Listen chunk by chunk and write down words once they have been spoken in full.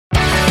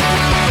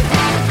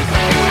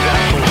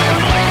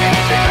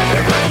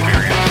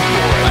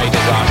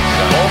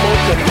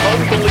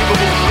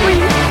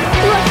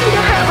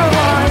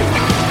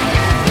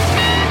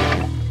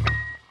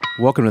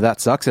Welcome to That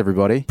Sucks,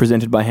 everybody.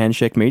 Presented by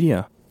Handshake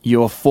Media.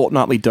 Your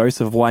fortnightly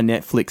dose of why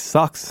Netflix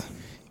sucks.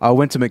 I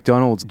went to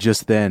McDonald's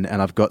just then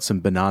and I've got some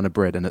banana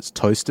bread and it's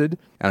toasted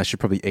and I should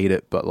probably eat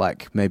it, but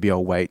maybe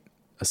I'll wait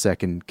a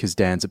second because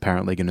Dan's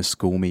apparently going to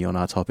school me on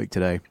our topic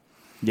today.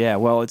 Yeah,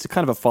 well, it's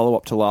kind of a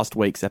follow-up to last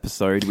week's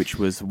episode, which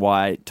was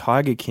why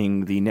Tiger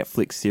King, the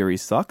Netflix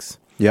series, sucks.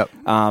 Yep.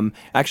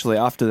 Actually,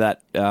 after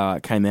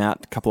that came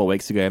out a couple of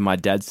weeks ago, my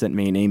dad sent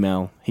me an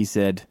email. He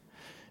said,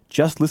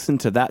 just listen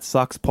to That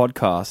Sucks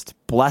podcast.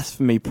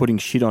 Blasphemy putting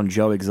shit on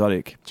Joe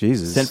Exotic.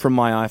 Jesus. Sent from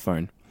my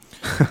iPhone.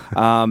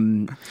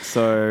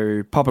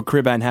 So Papa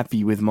Crib ain't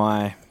happy with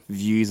my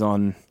views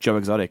on Joe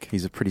Exotic.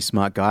 He's a pretty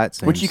smart guy, it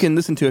seems. Which you can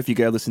listen to if you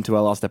go listen to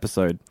our last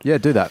episode. Yeah,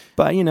 do that.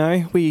 But,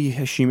 we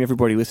assume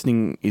everybody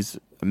listening is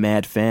a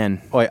mad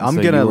fan. Wait, I'm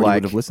so going to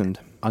would have listened.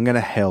 I'm going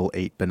to hell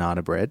eat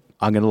banana bread.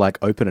 I'm going to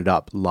open it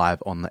up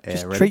live on the air.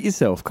 Just Ready? treat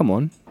yourself. Come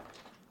on.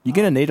 You're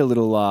going to need a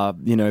little,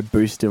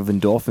 boost of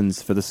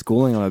endorphins for the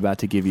schooling I'm about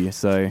to give you.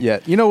 So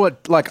Yeah, you know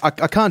what? I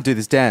can't do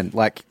this, Dan.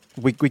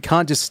 We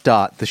can't just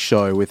start the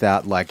show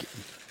without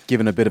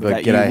giving a bit of a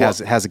Without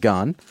g'day, how's it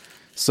gone?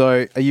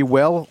 So, are you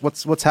well?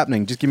 What's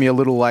happening? Just give me a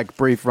little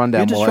brief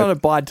rundown. You're just trying to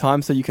bide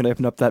time so you can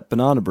open up that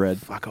banana bread.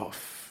 Fuck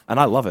off. And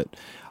I love it.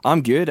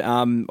 I'm good.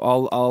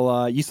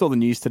 You saw the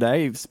news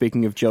today.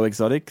 Speaking of Joe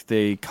Exotic,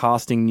 the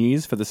casting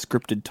news for the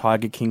scripted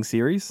Tiger King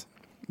series.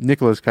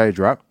 Nicolas Cage,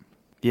 right?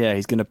 Yeah,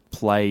 he's going to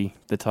play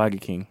the Tiger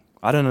King.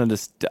 I don't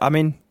understand. I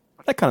mean,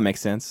 that kind of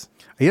makes sense.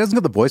 He hasn't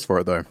got the voice for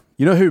it, though.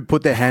 You know who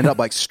put their hand up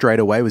straight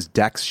away was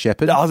Dax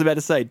Shepard? I was about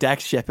to say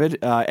Dax Shepard,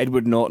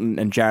 Edward Norton,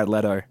 and Jared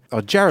Leto.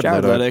 Oh, Jared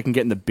Leto can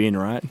get in the bin,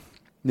 right?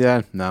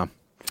 Yeah, no.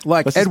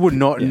 Edward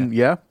Norton,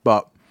 yeah,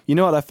 but... You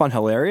know what I find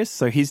hilarious?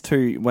 So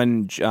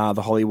when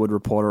the Hollywood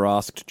Reporter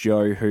asked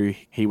Joe who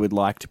he would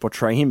like to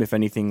portray him if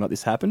anything like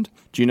this happened,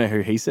 do you know who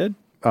he said?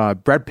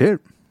 Brad Pitt.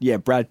 Yeah,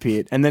 Brad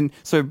Pitt. And then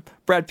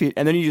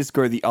you just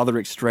go the other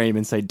extreme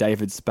and say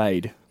David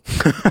Spade.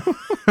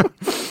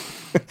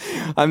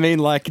 I mean,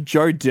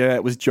 Joe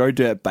Dirt, was Joe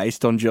Dirt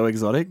based on Joe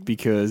Exotic?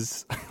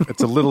 Because...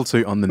 It's a little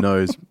too on the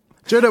nose.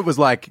 Joe Dirt was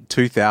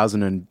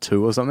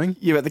 2002 or something.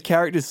 Yeah, but the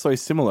character's so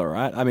similar,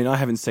 right? I mean, I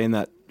haven't seen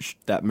that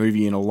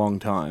movie in a long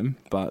time,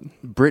 but...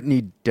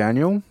 Brittany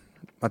Daniel,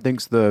 I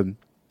think's the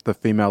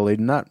female lead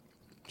in that.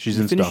 She's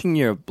in finishing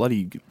your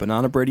bloody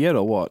banana bread yet,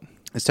 or what?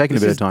 It's taking a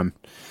bit of time.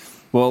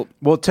 Well,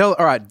 all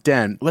right,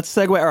 Dan. Let's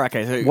segue. All right,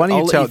 okay. So why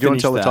don't do you want to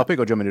tell that. the topic,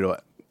 or do you want me to do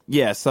it?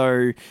 Yeah,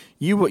 so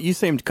you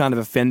seemed kind of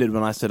offended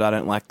when I said I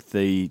don't like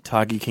the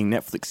Tiger King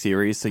Netflix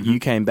series, so you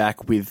came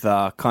back with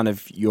kind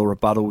of your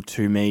rebuttal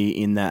to me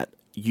in that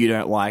you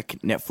don't like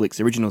Netflix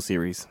original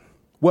series.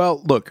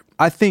 Well, look,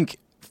 I think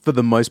for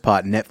the most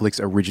part, Netflix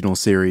original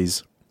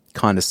series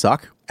kind of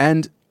suck.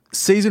 And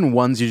season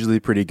one's usually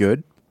pretty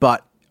good,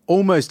 but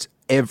almost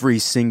every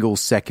single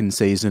second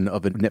season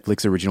of a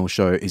Netflix original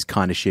show is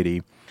kind of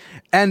shitty.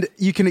 And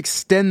you can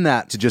extend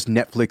that to just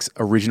Netflix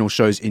original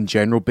shows in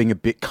general being a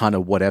bit kind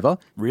of whatever.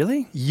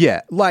 Really?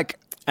 Yeah,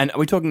 And are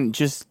we talking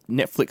just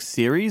Netflix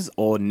series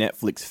or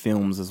Netflix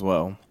films as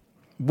well?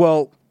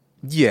 Well,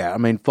 yeah, I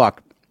mean,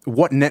 fuck.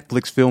 What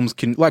Netflix films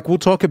can... we'll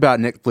talk about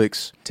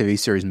Netflix TV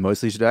series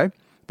mostly today,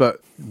 but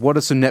what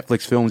are some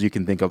Netflix films you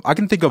can think of? I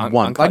can think of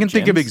one. Uncut I can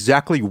think of Gems.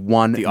 exactly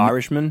one. The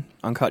Irishman,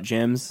 Uncut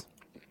Gems,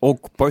 all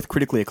both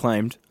critically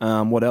acclaimed.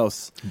 What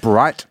else?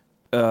 Bright.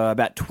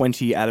 About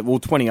 20 other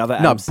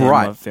Adam Sandler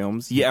Bright.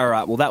 films. Yeah, all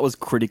right. Well, that was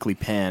critically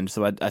panned,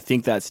 so I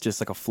think that's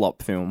just a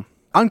flop film.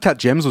 Uncut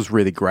Gems was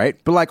really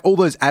great, but all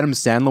those Adam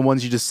Sandler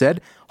ones you just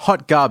said,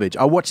 hot garbage.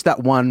 I watched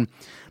that one,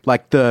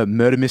 the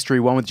murder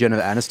mystery one with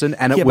Jennifer Aniston,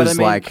 and it was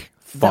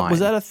fine. Was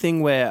that a thing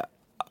where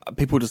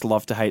people just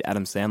love to hate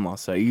Adam Sandler?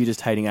 So are you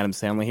just hating Adam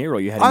Sandler here, or are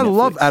you hating I Netflix?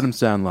 love Adam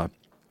Sandler.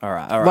 All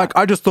right.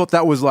 I just thought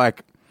that was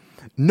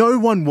no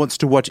one wants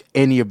to watch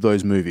any of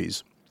those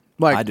movies.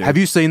 I do. Have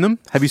you seen them?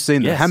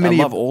 Yes, How many?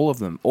 I love all of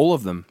them. All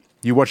of them.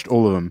 You watched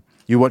all of them.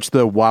 You watched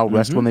the Wild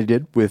West one they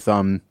did with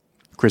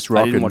Chris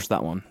Rock. I didn't watch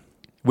that one.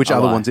 Which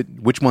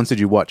ones did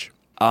you watch?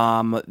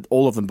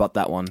 All of them but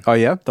that one. Oh,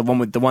 yeah?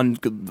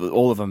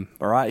 All of them,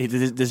 all right?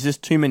 There's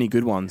just too many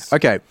good ones.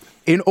 Okay,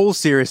 in all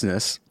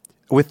seriousness,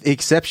 with the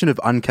exception of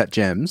Uncut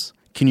Gems,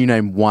 can you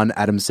name one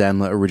Adam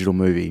Sandler original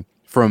movie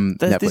from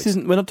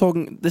Netflix? We're not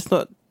talking,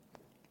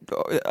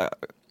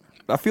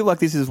 I feel like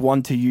this is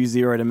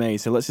 1-0 to me,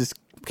 so let's just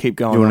keep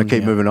going. You want to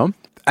keep moving on?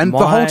 And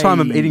the whole time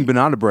I'm eating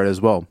banana bread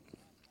as well.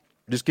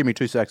 Just give me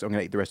 2 seconds, I'm going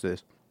to eat the rest of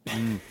this.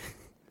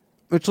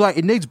 It's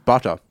it needs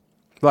butter.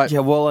 Yeah,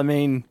 well, I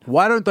mean...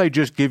 Why don't they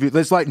just give you...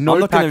 There's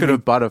no packet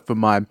of butter for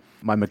my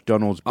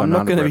McDonald's banana bread.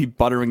 I'm not going to be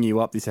buttering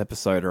you up this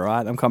episode, all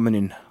right? I'm coming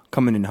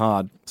in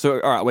hard. So,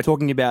 all right, we're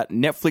talking about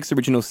Netflix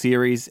original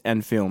series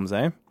and films,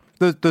 eh?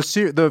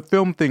 The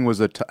film thing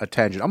was a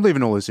tangent. I'm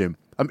leaving all this in.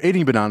 I'm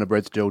eating banana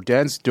bread still.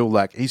 Dan's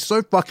still he's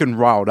so fucking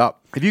riled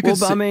up. If you could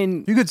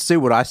you could see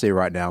what I see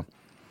right now.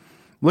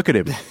 Look at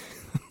him.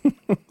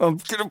 I'm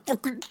gonna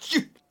fucking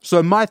shit.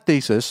 So my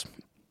thesis,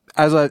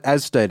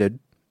 as stated,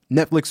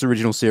 Netflix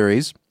original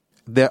series,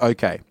 they're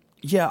okay.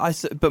 Yeah,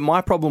 but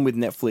my problem with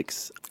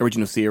Netflix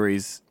original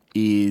series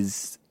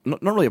is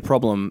not really a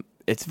problem.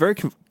 It's very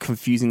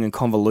confusing and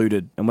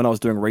convoluted. And when I was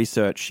doing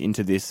research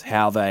into this,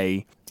 how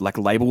they like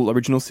label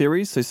original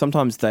series. So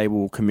sometimes they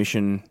will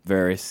commission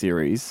various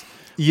series.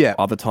 Yeah.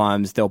 Other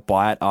times they'll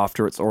buy it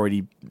after it's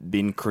already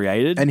been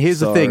created. And here's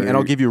the thing, and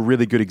I'll give you a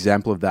really good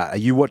example of that. Are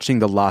you watching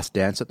The Last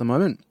Dance at the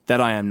moment? That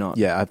I am not.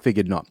 Yeah, I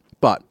figured not.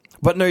 But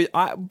no,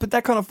 but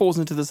that kind of falls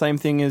into the same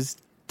thing as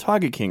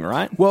Tiger King,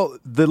 right? well,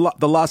 the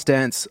Last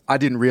Dance, I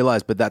didn't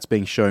realize, but that's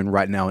being shown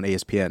right now on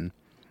ESPN.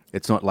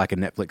 It's not like a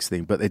Netflix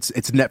thing, but it's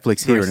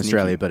Netflix here in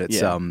Australia. But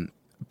it's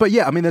but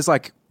yeah, I mean,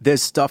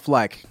 there's stuff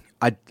like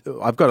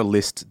I've got a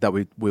list that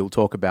we'll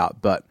talk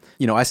about. But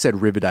you know, I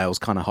said Riverdale's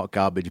kind of hot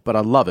garbage, but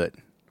I love it,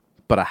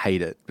 but I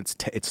hate it.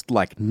 It's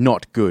like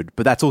not good.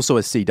 But that's also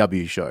a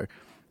CW show.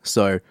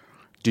 So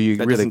do you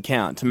that really doesn't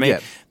count to me?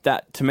 Yeah.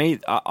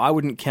 I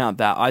wouldn't count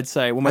that. I'd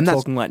say when we're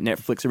talking like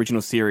Netflix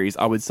original series,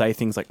 I would say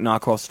things like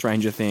Narcos,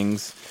 Stranger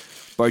Things,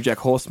 BoJack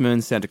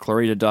Horseman, Santa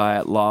Clarita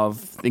Diet, Love,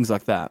 things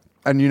like that.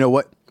 And you know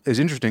what is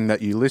interesting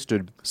that you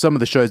listed some of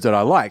the shows that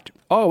I liked.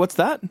 Oh, what's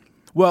that?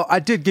 Well, I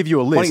did give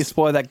you a list. Why don't you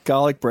spoil that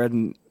garlic bread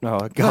and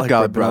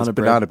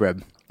banana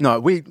bread? No,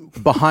 we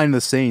behind the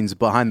scenes,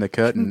 behind the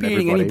curtain. Be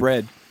eating any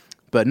bread.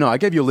 But no, I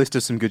gave you a list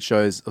of some good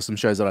shows or some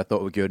shows that I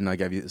thought were good, and I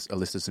gave you a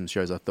list of some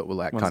shows I thought were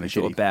like kind of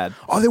shitty. Bad.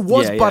 Oh, there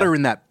was butter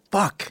in that.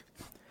 Fuck.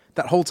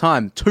 That whole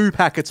time, 2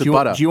 packets of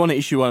butter. Do you want to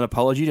issue an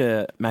apology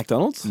to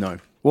McDonald's? No.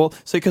 Well,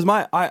 so because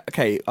I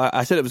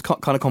said it was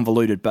kind of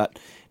convoluted, but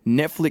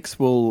Netflix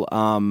will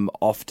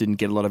often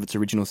get a lot of its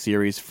original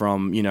series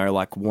from, you know,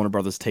 like Warner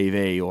Brothers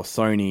TV or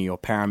Sony or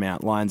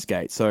Paramount,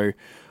 Lionsgate. So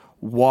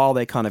while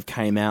they kind of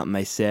came out and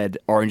they said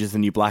Orange is the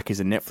New Black is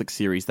a Netflix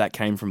series, that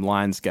came from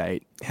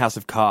Lionsgate. House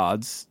of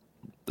Cards,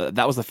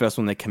 that was the first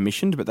one they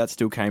commissioned, but that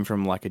still came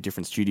from like a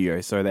different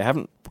studio. So they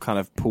haven't kind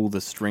of pulled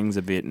the strings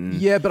a bit. And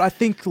yeah, but I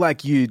think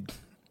like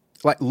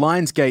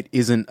Lionsgate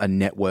isn't a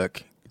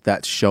network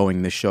that's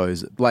showing the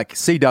shows. Like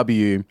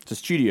CW, it's a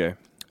studio.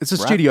 It's a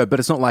studio, but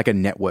it's not like a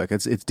network.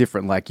 It's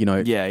different. Like, you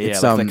know,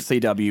 it's like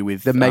CW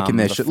with they're making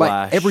their the shit.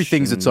 Like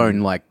everything's its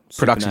own like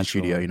production Supernatural.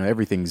 studio. You know,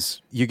 everything's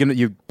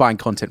you're buying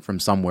content from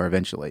somewhere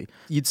eventually.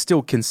 You'd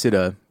still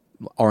consider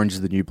Orange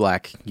is the New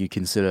Black. You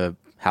consider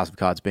House of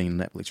Cards being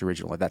a Netflix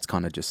original. Like that's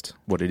kind of just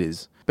what it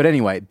is. But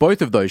anyway,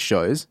 both of those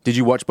shows. Did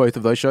you watch both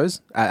of those shows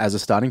as a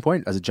starting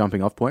point, as a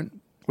jumping off point?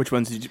 Which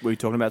ones were you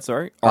talking about?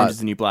 Sorry, Orange is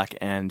the New Black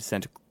and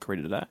Santa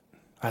Clarita Diet.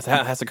 House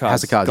of Cards.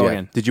 House of Cards. Go Yeah.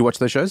 again. Did you watch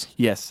those shows?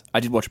 Yes, I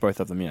did watch both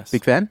of them. Yes.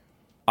 Big fan.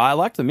 I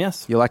liked them.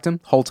 Yes. You liked them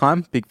whole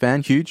time. Big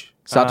fan. Huge.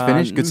 Start to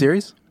finish. Good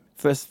series.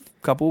 First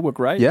couple were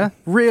great. Yeah.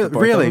 Really.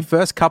 them.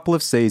 First couple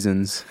of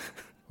seasons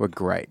were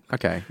great.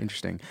 Okay.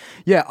 Interesting.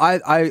 Yeah,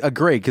 I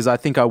agree because I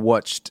think I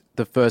watched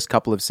the first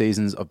couple of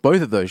seasons of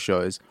both of those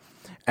shows.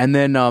 And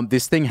then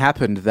this thing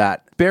happened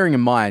that, bearing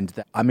in mind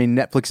that, I mean,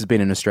 Netflix has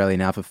been in Australia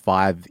now for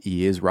 5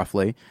 years,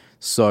 roughly.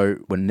 So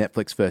when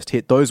Netflix first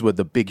hit, those were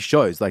the big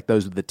shows. Like,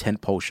 those were the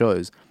tentpole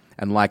shows.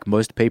 And like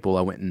most people,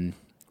 I went and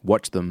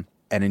watched them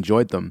and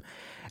enjoyed them.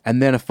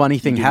 And then a funny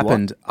thing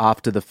happened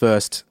after the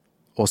first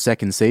or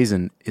second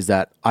season is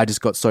that I just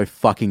got so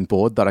fucking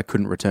bored that I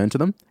couldn't return to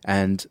them.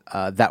 And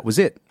that was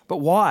it. But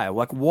why?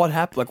 Like, what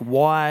happened? Like,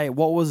 why?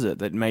 What was it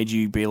that made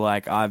you be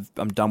like, I'm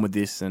done with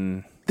this?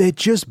 And they're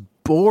just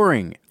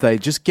boring. They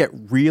just get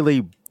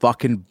really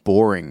fucking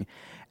boring.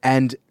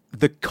 And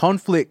the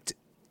conflict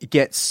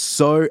gets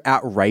so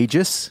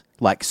outrageous,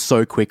 like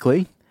so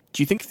quickly.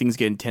 Do you think things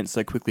get intense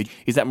so quickly?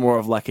 Is that more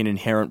of like an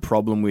inherent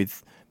problem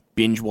with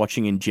binge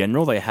watching in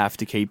general? They have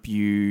to keep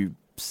you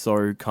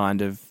so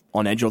kind of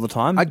on edge all the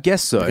time? I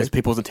guess so. Because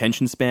people's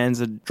attention spans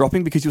are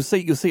dropping. Because you'll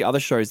see other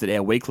shows that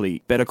air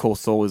weekly. Better Call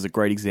Saul is a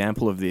great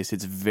example of this.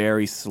 It's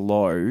very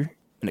slow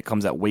and it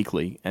comes out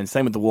weekly. And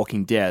same with The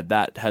Walking Dead.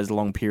 That has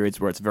long periods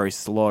where it's very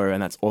slow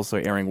and that's also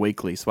airing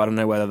weekly. So I don't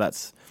know whether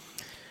that's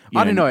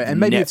I don't know. And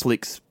maybe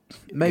Netflix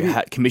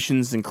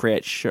commissions and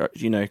create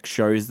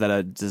shows that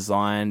are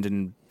designed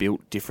and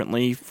built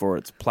differently for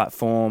its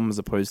platform as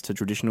opposed to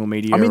traditional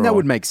media. I mean, that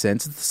would make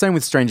sense. It's the same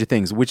with Stranger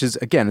Things, which is,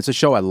 again, it's a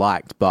show I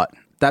liked, but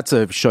that's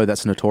a show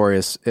that's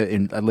notorious,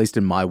 at least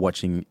in my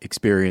watching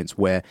experience,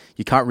 where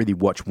you can't really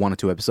watch 1 or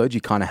 2 episodes.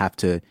 You kind of have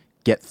to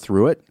get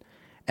through it.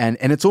 And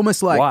it's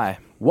almost like...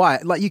 Why?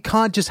 Like, you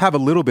can't just have a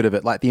little bit of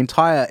it. Like, the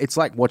entire... It's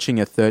like watching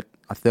a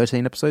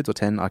 13 episodes or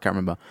 10, I can't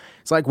remember.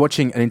 It's like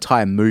watching an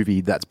entire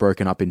movie that's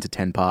broken up into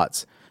 10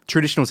 parts.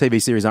 Traditional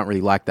TV series aren't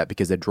really like that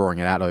because they're drawing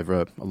it out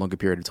over a longer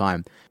period of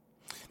time.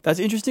 That's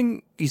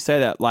interesting you say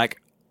that.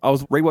 Like, I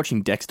was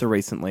rewatching Dexter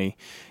recently,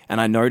 and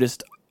I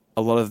noticed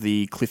a lot of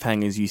the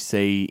cliffhangers you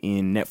see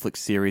in Netflix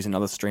series and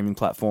other streaming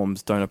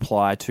platforms don't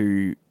apply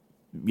to,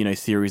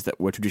 series that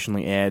were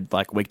traditionally aired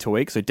like week to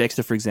week. So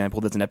Dexter, for example,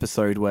 there's an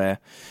episode where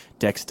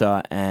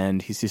Dexter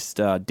and his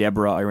sister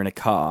Deborah are in a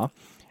car,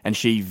 and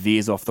she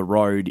veers off the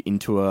road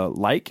into a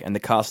lake, and the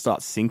car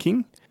starts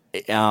sinking,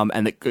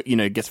 and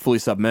it gets fully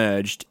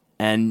submerged.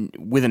 And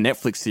with a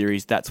Netflix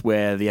series, that's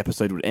where the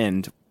episode would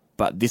end.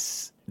 But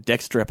this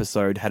Dexter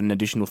episode had an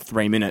additional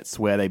 3 minutes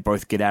where they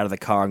both get out of the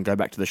car and go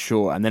back to the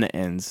shore, and then it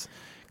ends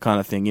kind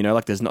of thing. You know,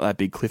 like there's not that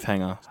big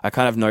cliffhanger. I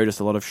kind of noticed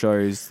a lot of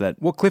shows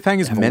that Well,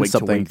 cliffhangers have a meant week to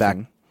something week back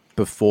thing.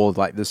 before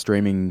like the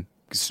streaming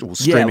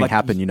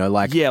happened, you know,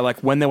 like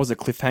like when there was a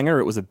cliffhanger,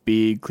 it was a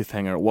big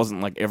cliffhanger. It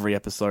wasn't like every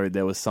episode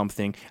there was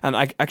something. And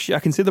I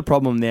can see the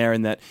problem there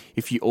in that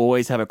if you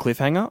always have a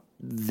cliffhanger,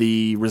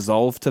 the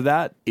resolve to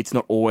that, it's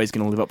not always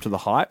going to live up to the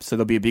hype. So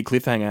there'll be a big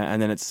cliffhanger,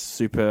 and then it's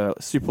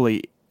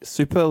superly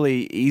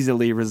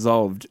easily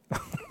resolved.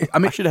 I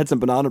mean, I should have had some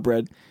banana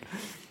bread.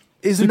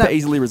 isn't Super that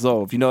easily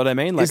resolved. You know what I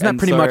mean? Like, isn't that and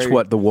pretty so- much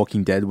what The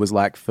Walking Dead was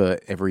like for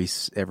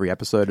every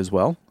episode as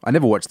well? I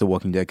never watched The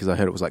Walking Dead because I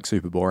heard it was like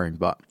super boring,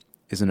 but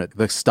isn't it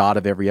the start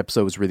of every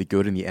episode was really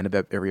good and the end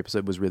of every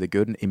episode was really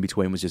good and in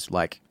between was just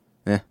like,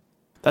 eh.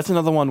 That's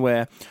another one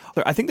where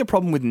I think the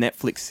problem with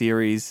Netflix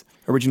series,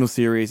 original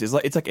series, is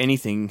like it's like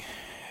anything.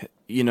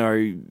 You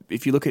know,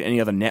 if you look at any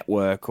other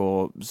network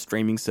or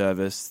streaming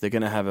service, they're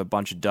going to have a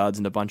bunch of duds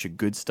and a bunch of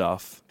good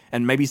stuff.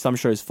 And maybe some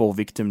shows fall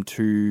victim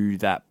to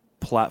that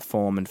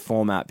platform and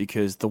format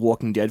because The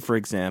Walking Dead, for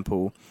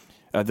example,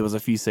 there was a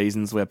few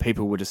seasons where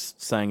people were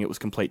just saying it was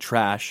complete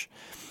trash,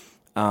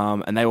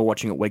 and they were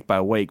watching it week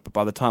by week. But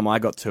by the time I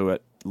got to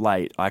it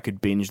late, I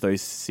could binge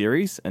those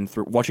series, and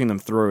watching them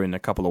through in a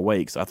couple of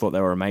weeks, I thought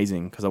they were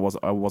amazing because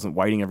I wasn't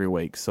waiting every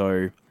week.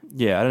 So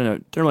yeah, I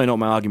don't really know what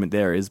my argument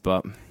there is,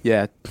 but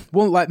Yeah.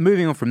 Well, like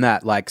moving on from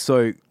that, like,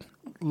 so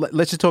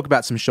let's just talk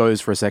about some shows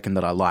for a second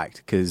that I liked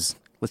because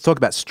let's talk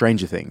about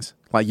Stranger Things.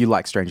 Like, you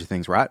like Stranger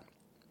Things, right?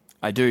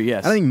 I do.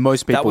 Yes, I think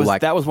most people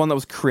that was one that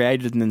was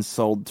created and then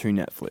sold to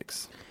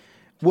Netflix.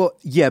 Well,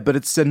 yeah, but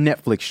it's a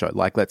Netflix show.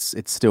 Like, it's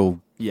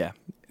still, Yeah,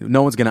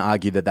 no one's going to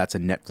argue that that's a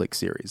Netflix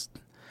series.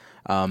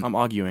 I'm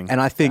arguing.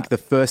 And I think the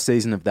first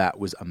season of that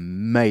was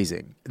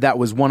amazing. That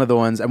was one of the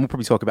ones, and we'll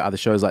probably talk about other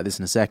shows like this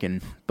in a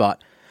second.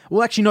 But,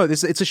 well, actually, no,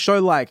 it's a show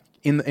like,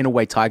 in a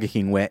way, Tiger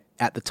King, where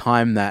at the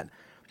time that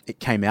it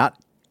came out,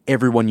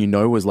 everyone you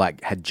know was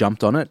like, had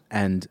jumped on it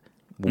and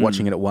were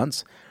watching it at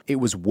once. It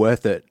was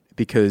worth it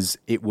because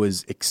it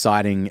was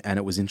exciting and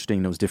it was interesting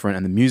and it was different.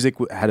 And the music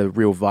had a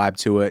real vibe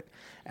to it.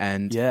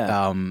 And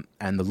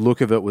and the look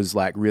of it was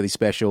like really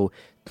special.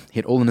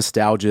 Hit all the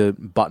nostalgia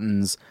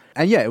buttons,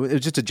 and yeah, it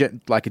was just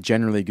a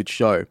generally good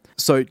show.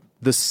 So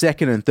the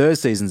second and third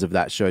seasons of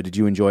that show, did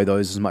you enjoy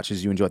those as much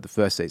as you enjoyed the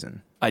first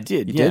season? I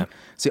did. You Yeah. did?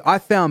 See, I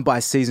found by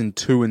season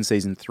 2 and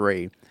season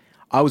 3,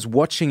 I was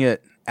watching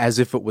it as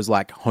if it was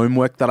like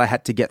homework that I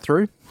had to get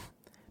through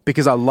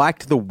because I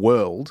liked the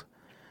world,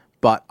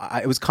 but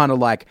it was kind of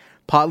like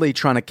partly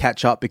trying to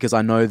catch up because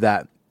I know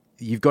that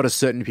you've got a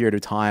certain period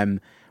of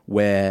time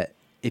where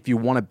if you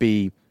want to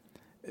be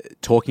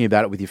talking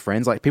about it with your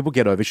friends, like people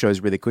get over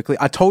shows really quickly.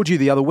 I told you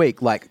the other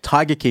week, like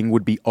Tiger King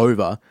would be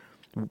over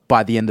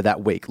by the end of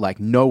that week. Like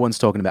no one's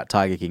talking about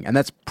Tiger King. And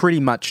that's pretty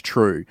much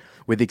true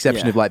with the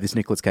exception of like this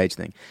Nicolas Cage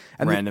thing.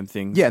 And Random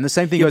things. Yeah, and the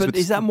same thing Yeah, goes but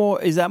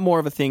with... is that more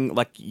of a thing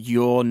like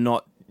you're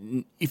not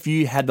if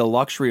you had the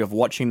luxury of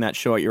watching that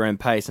show at your own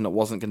pace and it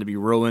wasn't going to be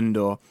ruined,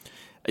 or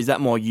is that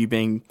more you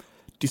being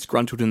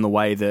disgruntled in the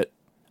way that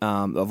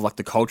of like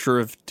the culture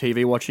of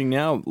TV watching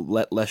now,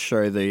 let less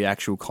show the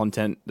actual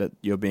content that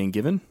you're being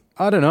given?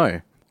 I don't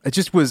know. It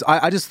just was...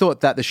 I just thought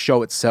that the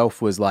show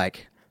itself was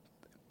like...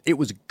 It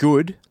was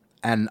good,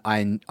 and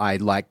I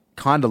like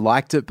kind of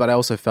liked it, but I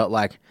also felt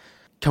like,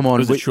 come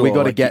on, we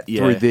got to get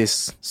through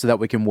this so that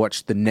we can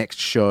watch the next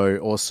show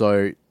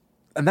also.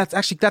 And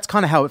that's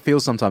kind of how it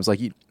feels sometimes. Like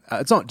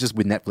it's not just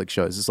with Netflix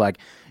shows. It's like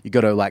you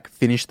got to like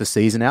finish the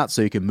season out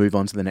so you can move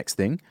on to the next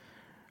thing.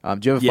 Do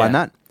you ever find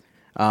that?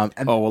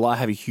 I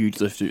have a huge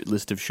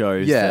list of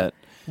shows. Yeah, that,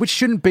 which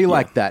shouldn't be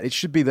like that. It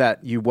should be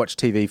that you watch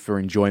TV for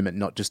enjoyment,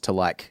 not just to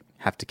like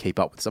have to keep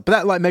up with stuff. But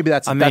that like maybe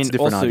that's a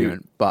different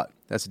argument. But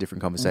that's a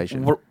different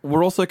conversation.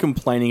 We're also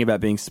complaining about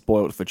being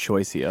spoiled for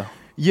choice here.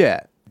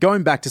 Yeah.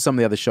 Going back to some of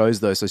the other shows,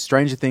 though, so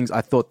Stranger Things,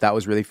 I thought that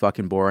was really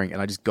fucking boring,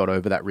 and I just got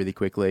over that really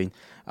quickly.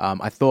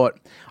 I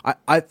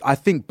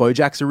think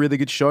BoJack's a really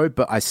good show,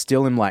 but I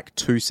still am like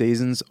 2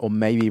 seasons or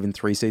maybe even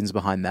 3 seasons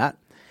behind that,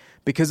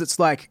 because it's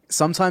like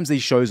sometimes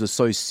these shows are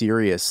so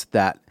serious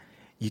that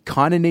you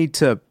kind of need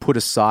to put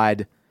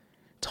aside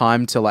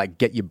time to like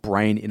get your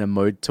brain in a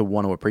mode to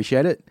want to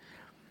appreciate it.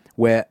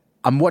 Where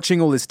I'm watching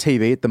all this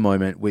TV at the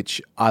moment,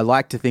 which I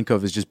like to think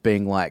of as just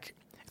being like,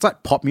 it's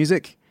like pop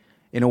music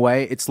in a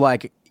way. It's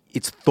like,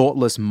 it's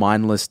thoughtless,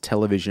 mindless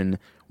television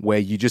where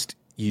you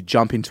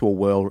jump into a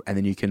world and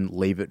then you can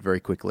leave it very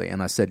quickly.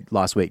 And I said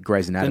last week,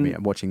 Grey's Anatomy,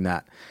 I'm watching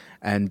that.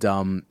 And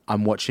I'm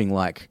watching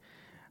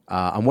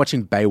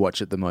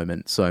Baywatch at the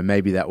moment. So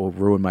maybe that will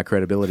ruin my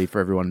credibility for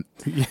everyone.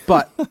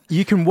 But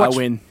you can watch... I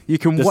win. You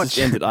can This watch...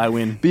 is ended, I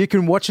win. But you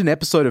can watch an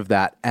episode of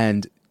that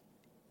and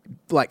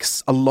like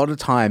a lot of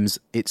times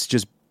it's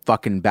just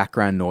fucking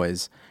background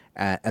noise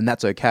and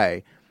that's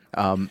okay.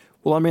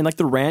 Well, I mean, like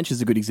The Ranch is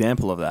a good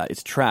example of that.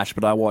 It's trash,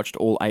 but I watched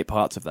all 8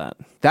 parts of that.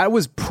 That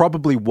was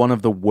probably one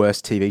of the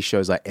worst TV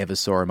shows I ever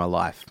saw in my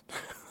life.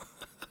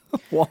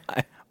 Why?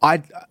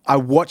 I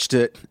watched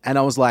it and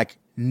I was like,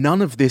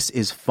 none of this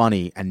is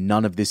funny and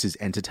none of this is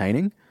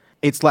entertaining.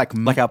 It's like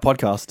our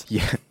podcast.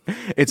 Yeah,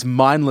 it's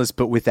mindless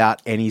but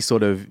without any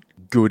sort of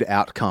good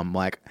outcome.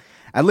 Like,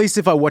 At least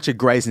if I watch a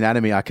Grey's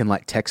Anatomy, I can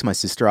like text my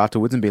sister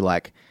afterwards and be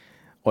like,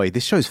 "Oi,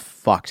 this show's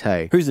fucked,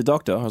 hey." Who's the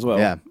doctor as well?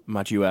 Yeah.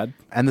 Might you add?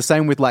 And the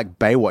same with like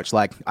Baywatch.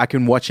 Like I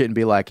can watch it and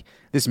be like,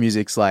 "This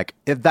music's like,"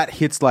 if that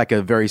hits like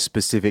a very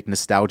specific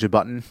nostalgia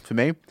button for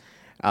me.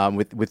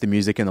 With the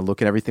music and the look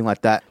and everything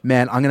like that.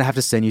 Man, I'm going to have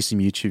to send you some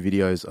YouTube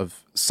videos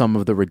of some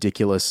of the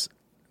ridiculous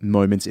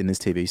moments in this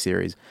TV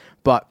series.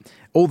 But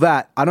all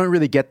that, I don't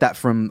really get that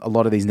from a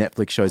lot of these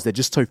Netflix shows. They're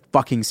just so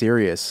fucking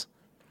serious.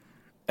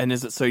 And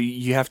is it so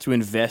you have to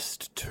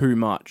invest too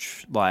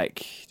much,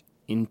 like,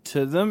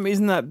 into them?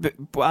 Isn't that...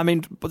 I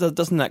mean,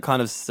 doesn't that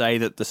kind of say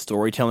that the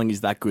storytelling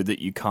is that good that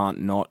you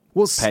can't not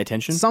pay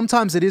attention?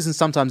 Sometimes it is and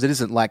sometimes it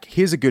isn't. Like,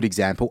 here's a good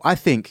example. I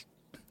think,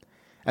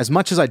 as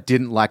much as I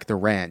didn't like The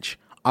Ranch,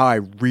 I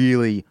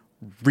really,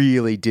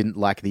 really didn't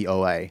like the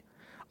OA.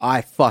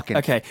 I fucking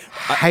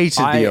hated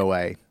the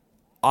OA.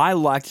 I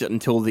liked it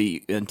until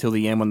the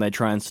end when they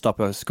try and stop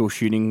a school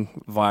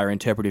shooting via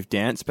interpretive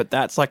dance, but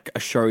that's like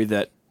a show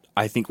that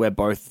I think we're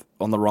both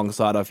on the wrong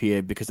side of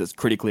here because it's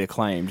critically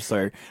acclaimed.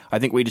 So I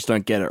think we just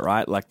don't get it,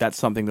 right? Like that's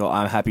something that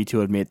I'm happy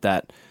to admit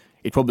that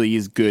it probably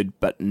is good,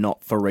 but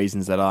not for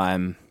reasons that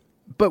I'm...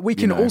 But we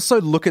can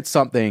also look at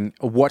something,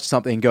 or watch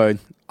something and go,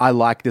 I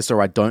like this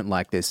or I don't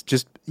like this.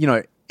 Just,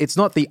 it's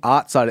not the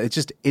art side. It's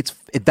just,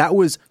 that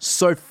was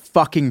so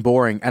fucking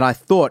boring. And I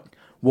thought,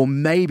 well,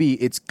 maybe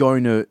it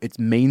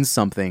means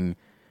something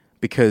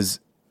because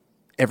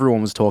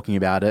everyone was talking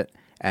about it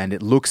and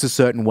it looks a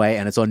certain way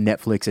and it's on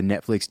Netflix, and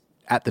Netflix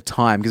at the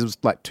time, because it was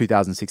like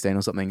 2016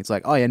 or something, it's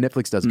like, oh yeah,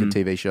 Netflix does good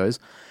TV shows.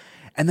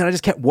 And then I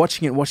just kept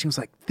watching it, was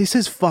like, this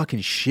is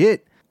fucking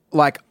shit.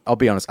 Like, I'll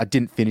be honest, I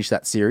didn't finish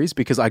that series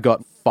because I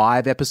got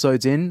 5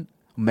 episodes in,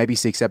 maybe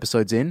 6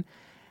 episodes in,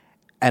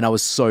 and I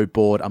was so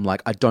bored. I'm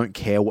like, I don't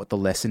care what the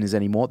lesson is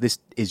anymore. This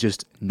is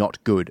just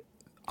not good.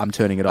 I'm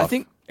turning it off. I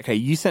think, okay,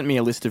 you sent me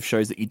a list of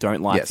shows that you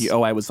don't like. Yes. The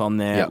OA was on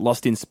there. Yep.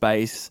 Lost in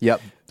Space.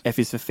 Yep. F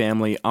is for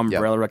Family.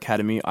 Umbrella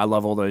Academy. I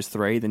love all those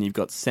 3. Then you've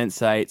got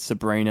Sense8,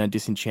 Sabrina,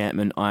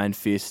 Disenchantment, Iron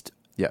Fist,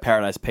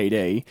 Paradise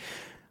PD.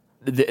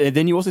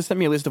 Then you also sent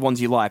me a list of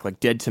ones you like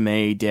Dead to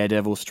Me,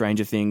 Daredevil,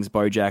 Stranger Things,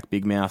 BoJack,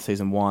 Big Mouth,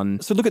 Season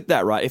 1. So look at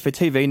that, right? If a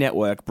TV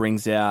network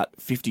brings out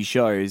 50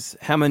 shows,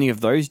 how many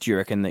of those do you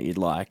reckon that you'd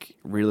like,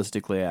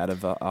 realistically, out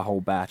of a whole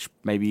batch?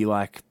 Maybe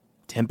like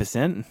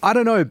 10%? I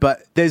don't know,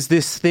 but there's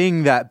this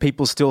thing that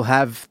people still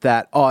have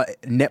that,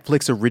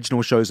 Netflix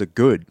original shows are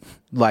good.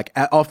 Like,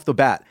 off the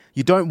bat.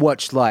 You don't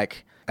watch,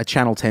 like, a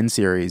Channel 10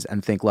 series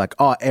and think like,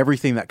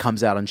 everything that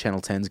comes out on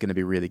Channel 10 is going to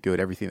be really good.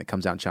 Everything that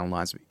comes out on Channel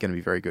 9 is going to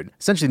be very good.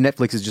 Essentially,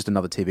 Netflix is just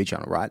another TV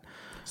channel, right?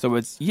 So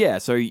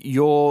so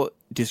you're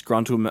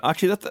disgruntled.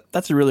 Actually,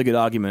 that's a really good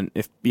argument.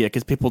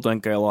 Because people don't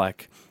go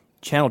like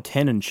Channel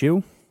 10 and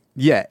chill.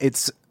 Yeah,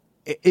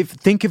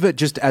 think of it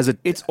just as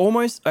it's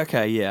almost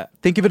okay. Yeah,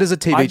 think of it as a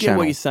TV channel. I get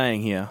what you're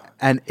saying here,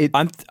 and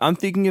I'm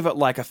thinking of it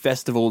like a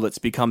festival that's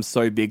become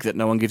so big that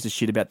no one gives a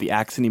shit about the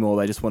acts anymore.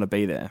 They just want to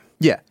be there.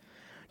 Yeah.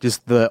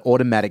 Just the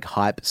automatic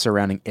hype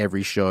surrounding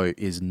every show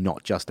is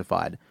not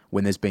justified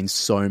when there's been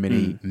so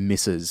many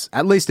misses.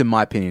 At least in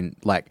my opinion,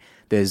 like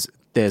there's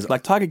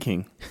like Tiger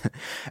King.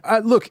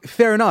 Look,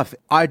 fair enough.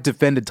 I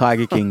defended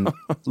Tiger King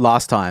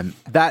last time.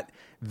 That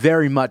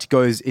very much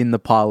goes in the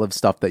pile of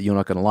stuff that you're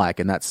not going to like,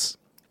 and that's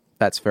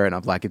fair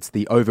enough. Like it's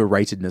the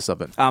overratedness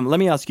of it. Let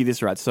me ask you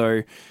this, right?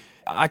 So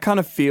I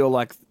kind of feel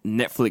like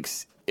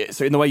Netflix.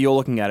 So in the way you're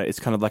looking at it, it's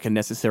kind of like a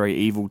necessary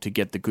evil to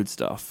get the good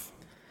stuff.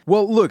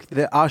 Well, look,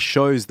 there are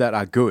shows that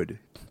are good.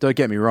 Don't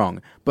get me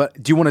wrong.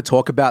 But do you want to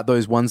talk about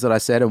those ones that I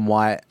said and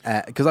why?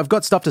 Because I've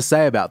got stuff to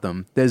say about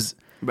them.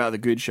 About the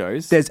good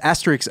shows? There's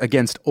asterisks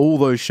against all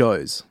those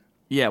shows.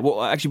 Yeah,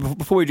 well, actually,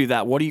 before we do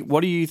that, what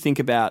do you think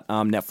about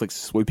Netflix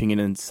swooping in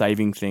and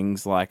saving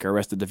things like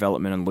Arrested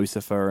Development and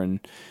Lucifer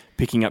and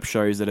picking up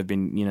shows that have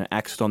been,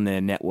 axed on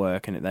their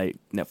network, and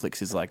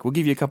Netflix is like, we'll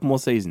give you a couple more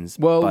seasons,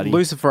 buddy.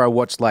 Lucifer, I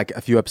watched like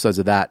a few episodes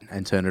of that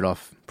and turned it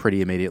off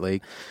pretty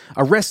immediately.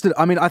 I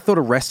thought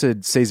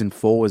Arrested season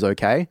 4 was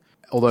okay.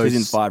 Although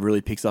season 5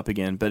 really picks up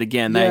again. But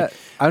again, they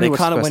kind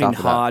of went in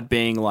hard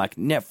being like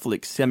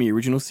Netflix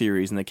semi-original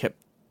series, and they kept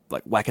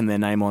like whacking their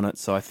name on it,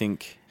 so I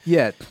think...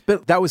 Yeah,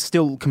 but that was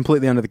still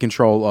completely under the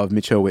control of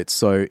Mitch Hurwitz,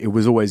 so it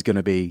was always going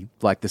to be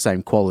like the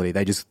same quality.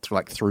 They just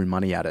threw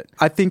money at it.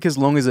 I think as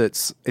long as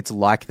it's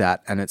like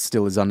that and it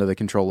still is under the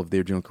control of the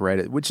original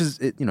creator, which is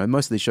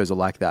most of these shows are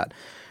like that.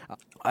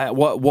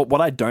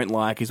 What I don't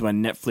like is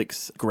when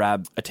Netflix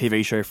grab a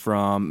TV show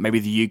from maybe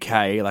the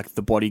UK, like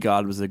The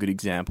Bodyguard was a good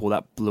example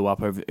that blew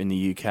up over in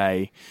the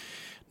UK.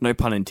 No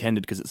pun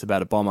intended, because it's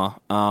about a bomber.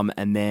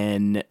 And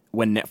then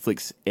when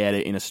Netflix aired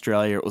it in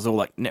Australia, it was all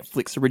like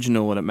Netflix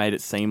original, and it made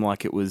it seem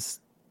like it was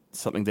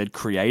something they'd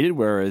created,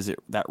 whereas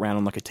that ran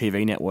on like a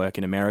TV network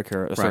in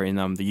America, in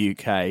the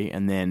UK,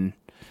 and then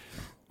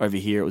over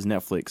here it was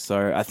Netflix.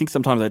 So I think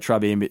sometimes they try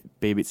to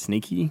be a bit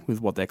sneaky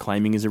with what they're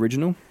claiming is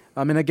original.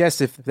 I mean, I guess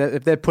if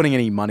they're putting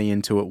any money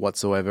into it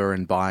whatsoever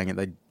and buying it,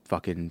 they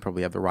fucking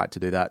probably have the right to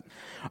do that.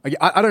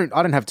 I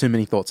don't have too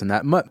many thoughts on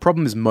that. My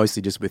problem is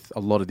mostly just with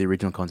a lot of the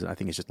original content. I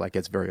think it's just like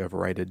it's very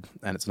overrated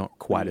and it's not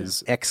quite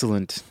as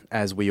excellent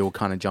as we all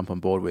kind of jump on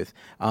board with.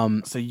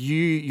 So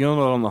you're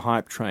not on the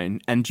hype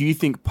train, and do you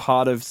think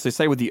part of, so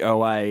say with the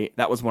OA,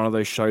 that was one of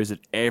those shows that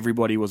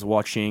everybody was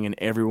watching and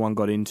everyone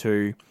got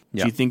into.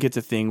 Yeah. Do you think it's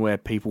a thing where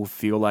people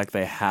feel like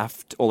they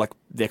have to, or like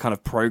they're kind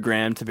of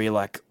programmed to be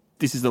like,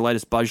 this is the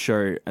latest Buzz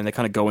show, and they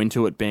kind of go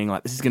into it being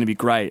like, this is going to be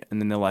great,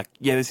 and then they're like,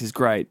 yeah, this is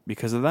great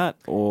because of that?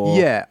 Or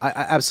Yeah, I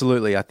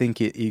absolutely. I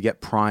think you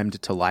get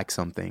primed to like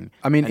something.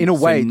 I mean, in a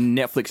way,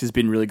 Netflix has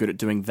been really good at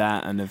doing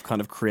that, and have kind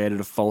of created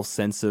a false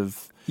sense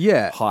of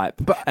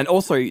hype. And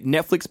also,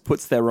 Netflix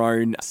puts their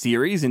own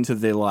series into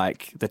the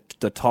like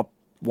the top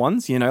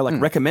ones, you know, like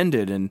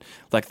recommended, and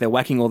like they're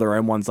whacking all their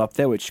own ones up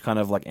there, which kind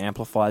of like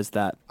amplifies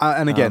that.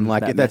 And again,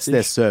 like that that's their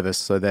message. service,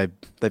 so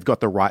they've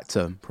got the right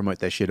to promote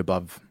their shit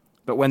above.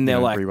 But when they're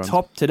like reruns.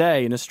 top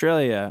today in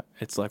Australia,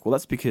 it's like, well,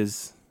 that's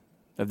because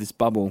of this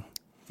bubble.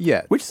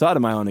 Yeah, Which side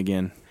am I on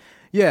again?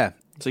 yeah.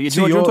 So do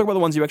you want to talk about the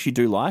ones you actually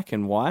do like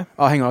and why?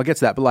 Oh, hang on, I'll get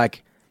to that. But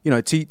like, you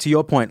know, to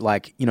your point,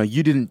 like, you know,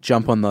 you didn't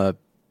jump on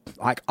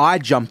I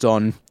jumped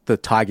on the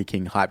Tiger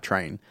King hype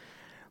train,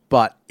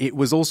 but it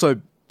was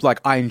also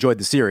like I enjoyed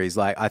the series.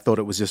 Like I thought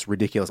it was just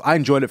ridiculous. I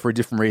enjoyed it for a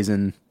different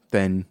reason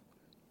than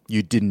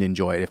you didn't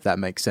enjoy it, if that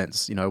makes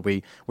sense. You know,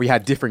 we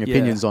had differing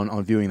opinions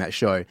on viewing that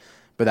show,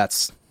 but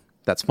that's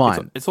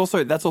fine. It's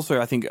also, that's also,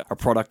 I think, a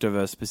product of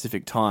a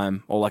specific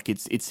time, or like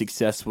its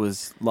success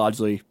was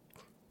largely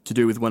to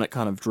do with when it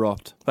kind of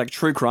dropped. Like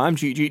true crime,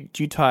 do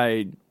you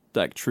tie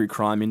like true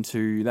crime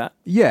into that?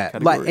 Yeah,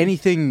 category? like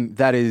anything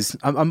that is.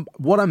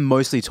 What I'm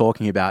mostly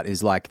talking about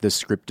is like the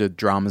scripted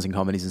dramas and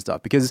comedies and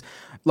stuff. Because,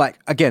 like,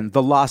 again,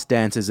 The Last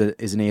Dance is an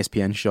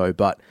ESPN show,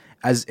 but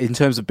as in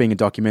terms of being a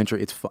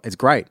documentary, it's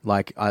great.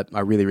 Like, I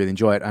really really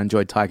enjoy it. I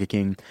enjoyed Tiger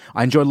King.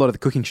 I enjoyed a lot of the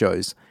cooking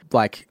shows.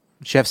 Like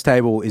Chef's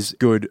Table is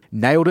good.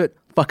 Nailed It.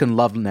 Fucking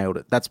love Nailed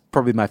It. That's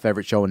probably my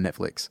favorite show on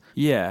Netflix.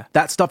 Yeah.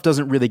 That stuff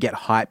doesn't really get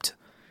hyped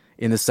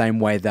in the same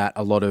way that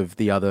a lot of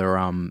the other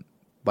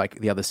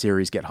like the other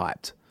series get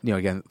hyped. You know,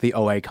 again, the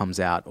OA comes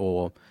out,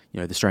 or you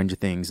know, the Stranger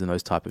Things and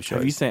those type of shows.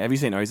 Have you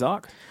seen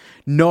Ozark?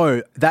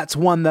 No, that's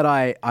one that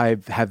I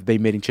have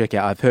been meaning to check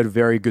out. I've heard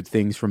very good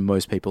things from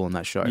most people on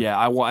that show. Yeah,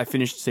 I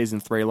finished season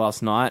 3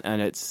 last night,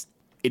 and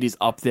it is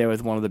up there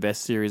with one of the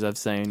best series I've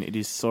seen. It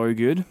is so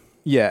good.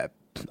 Yeah,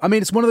 I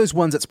mean, it's one of those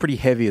ones that's pretty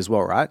heavy as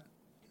well, right?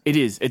 It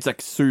is. It's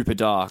like super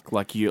dark.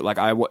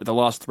 The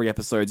last 3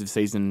 episodes of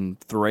season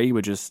 3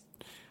 were just,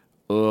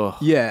 ugh.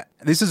 Yeah,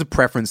 this is a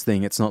preference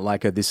thing. It's not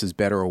like this is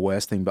better or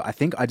worse thing, but I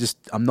think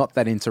I'm not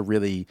that into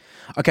really.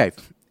 Okay,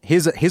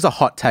 here's a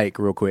hot take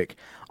real quick.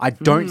 I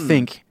don't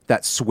think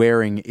that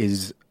swearing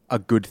is a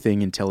good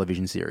thing in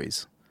television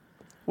series.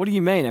 What do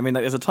you mean? I mean,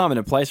 like, there's a time and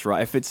a place,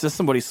 right? If it's just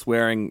somebody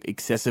swearing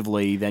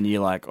excessively, then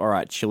you're like, all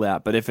right, chill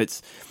out. But if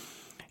it's,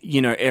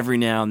 you know, every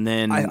now and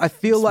then, I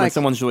feel when like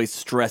someone's really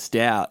stressed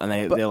out and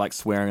they're like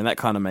swearing, and that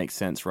kind of makes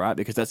sense, right?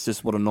 Because that's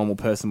just what a normal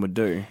person would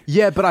do.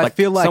 Yeah, but I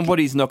feel like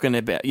somebody's not going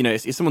to, you know,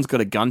 if someone's got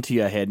a gun to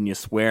your head and you're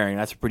swearing,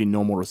 that's a pretty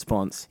normal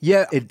response.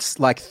 Yeah, it's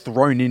like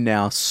thrown in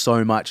now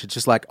so much. It's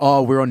just like,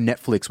 oh, we're on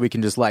Netflix. We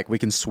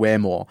can swear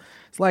more.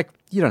 It's like,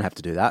 you don't have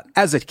to do that.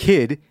 As a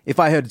kid, if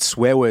I heard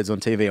swear words on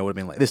TV, I would have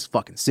been like, this is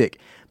fucking sick.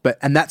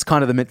 And that's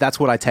kind of that's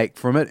what I take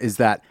from it, is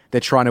that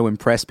they're trying to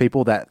impress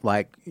people that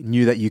like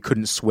knew that you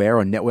couldn't swear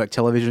on network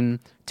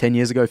television 10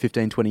 years ago,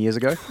 15, 20 years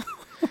ago.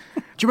 Do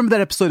you remember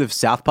that episode of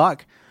South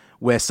Park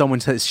where someone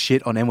says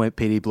shit on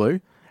NYPD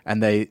Blue?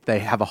 And they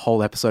have a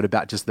whole episode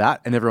about just that,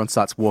 and everyone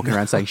starts walking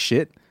around saying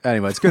shit.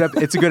 Anyway, it's good.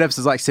 It's a good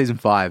episode. It's like season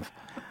 5.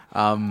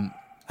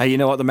 Hey, you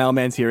know what? The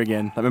mailman's here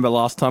again. I remember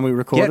last time we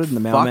recorded, and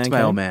the mailman came.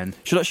 Mailman.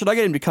 Should I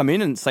get him to come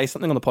in and say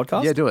something on the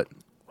podcast? Yeah, do it.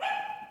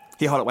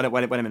 Here, hold on.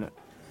 Wait a minute.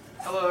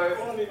 Hello.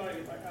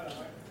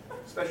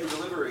 Special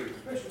delivery.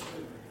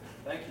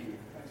 Thank you.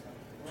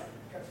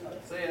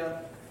 See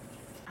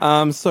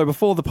ya. So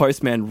before the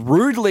postman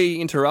rudely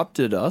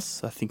interrupted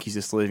us, I think he's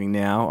just leaving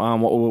now.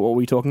 What were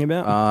we talking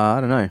about?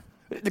 I don't know.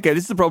 Okay,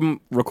 this is the problem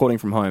recording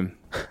from home.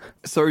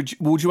 So,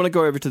 would you want to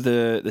go over to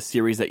the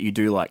series that you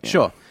do like now?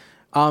 Sure.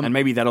 And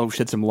maybe that'll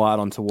shed some light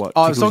onto what.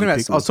 I was tickles your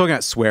talking pickles.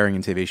 about swearing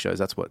in TV shows.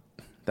 That's what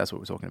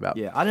we're talking about.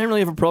 Yeah, I don't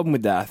really have a problem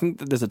with that. I think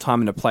that there's a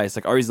time and a place.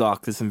 Like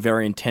Ozark, there's some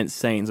very intense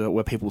scenes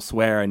where people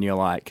swear, and you're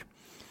like,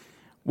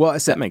 Well,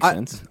 that makes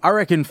sense. I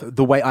reckon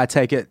the way I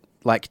take it,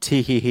 like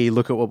tee hee hee,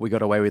 look at what we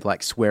got away with,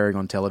 like swearing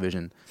on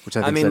television, which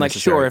I think. I mean, like,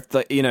 sure,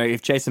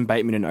 if Jason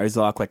Bateman in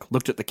Ozark like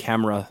looked at the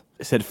camera,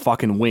 said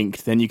 "fucking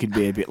winked," then you could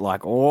be a bit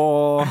like,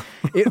 oh.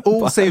 It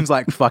all seems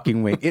like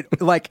fucking wink.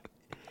 It like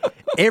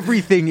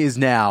everything is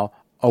now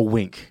a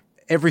wink.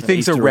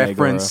 Everything's a Easter egg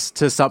reference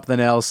to something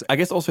else. I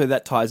guess also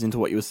that ties into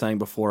what you were saying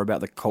before about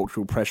the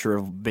cultural pressure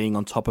of being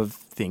on top of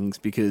things,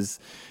 because,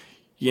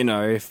 you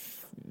know,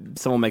 if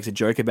someone makes a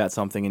joke about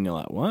something and you're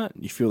like, what?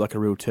 You feel like a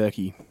real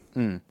turkey.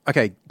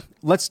 Okay,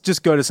 let's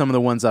just go to some of the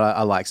ones that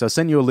I like. So I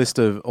sent you a list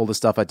of all the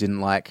stuff I didn't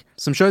like,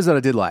 some shows that I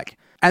did like.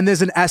 And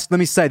there's an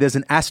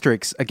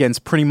asterisk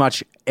against pretty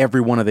much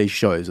every one of these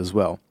shows as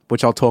well.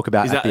 which I'll talk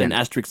about Is at that the an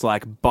end. asterisk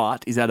like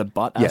but? Is that a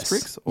but Yes,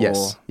 asterisk? Or?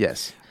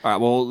 yes. All right,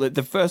 well,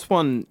 the first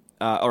one...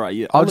 all right,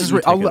 yeah, I'll let just you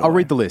read. take it I'll away.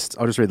 read the list.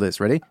 I'll just read the list.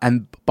 Ready?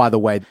 And by the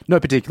way, no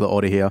particular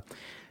order here.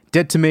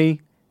 Dead to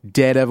Me,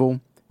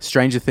 Daredevil,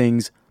 Stranger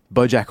Things,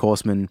 BoJack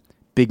Horseman,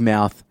 Big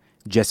Mouth,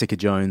 Jessica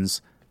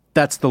Jones.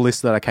 That's the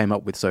list that I came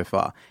up with so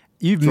far.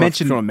 You've Do you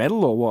mentioned want a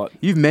medal or what?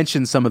 you've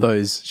mentioned some of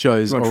those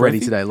shows You want a already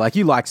trophy? today. Like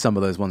you like some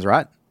of those ones,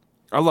 right?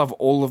 I love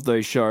all of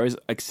those shows,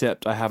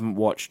 except I haven't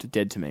watched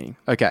Dead to Me.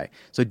 Okay.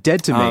 So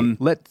Dead to Me.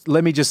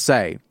 Let me just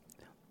say,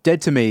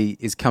 Dead to Me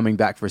is coming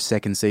back for a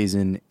second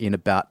season in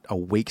about a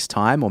week's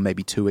time or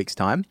maybe 2 weeks'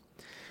 time.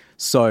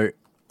 So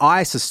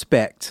I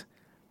suspect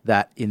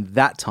that in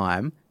that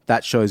time,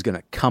 that show is going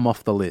to come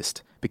off the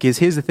list. Because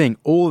here's the thing,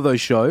 all of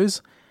those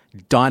shows,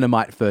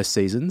 dynamite first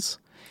seasons,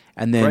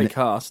 and then Great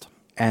cast.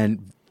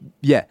 and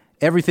yeah,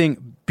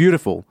 everything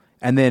beautiful,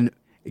 and then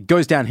it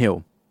goes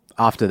downhill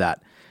after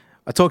that.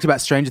 I talked about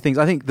Stranger Things.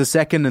 I think the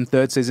second and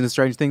third season of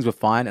Stranger Things were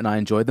fine, and I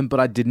enjoyed them, but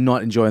I did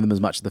not enjoy them as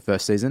much as the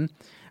first season.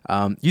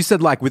 You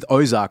said like with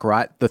Ozark,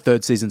 right? The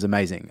third season's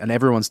amazing, and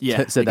everyone's Yeah,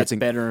 said it that's gets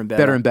better and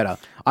better. better and better.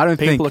 I don't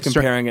People are think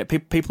comparing it.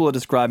 People are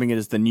describing it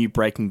as the new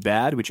Breaking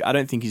Bad, which I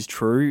don't think is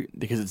true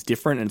because it's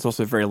different and it's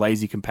also a very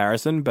lazy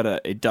comparison.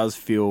 But it does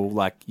feel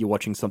like you're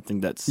watching something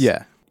that's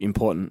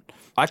important.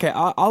 Okay,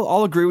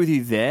 I'll agree with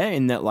you there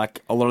in that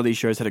like a lot of these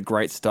shows had a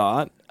great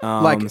start.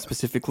 Like-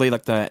 specifically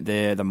like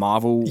the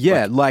Marvel,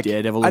 like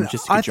Daredevil and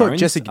Jessica I Jones. thought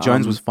Jessica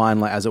Jones was fine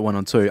like as it went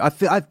on too.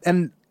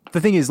 And the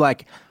thing is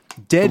like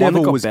the one that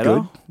Daredevil got was better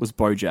good. was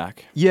BoJack.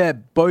 Yeah,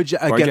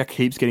 BoJack. Again, BoJack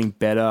keeps getting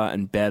better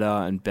and better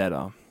and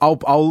better.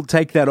 I'll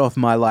take that off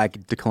my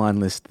like decline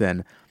list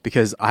then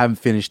because I haven't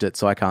finished it,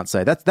 so I can't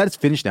say that's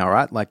finished now,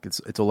 right? Like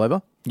it's all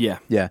over. Yeah.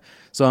 Yeah,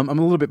 so I'm a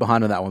little bit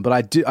behind on that one, but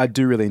I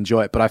do really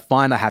enjoy it. But I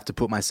find I have to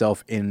put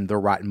myself in the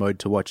right mode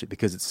to watch it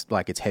because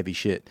it's heavy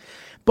shit.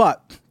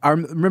 But I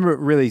remember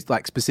really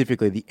like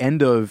specifically the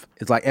end of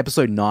it's like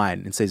episode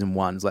 9 in season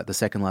 1. It's like the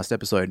second last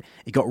episode.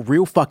 It got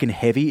real fucking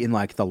heavy in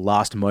like the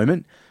last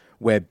moment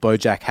where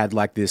BoJack had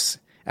like this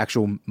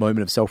actual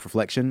moment of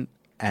self-reflection,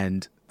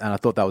 and I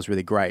thought that was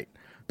really great.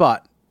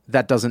 But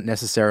that doesn't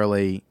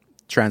necessarily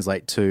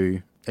translate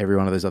to every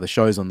one of those other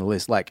shows on the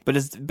list. Like, But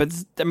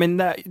I mean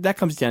that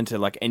comes down to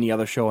like any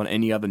other show on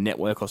any other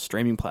network or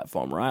streaming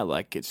platform, right?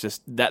 Like it's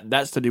just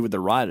that's to do with the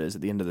writers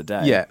at the end of the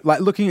day. yeah,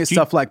 like looking at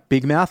stuff like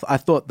Big Mouth, I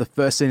thought the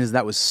first season of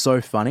that was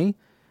so funny,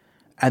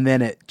 and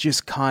then it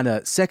just kind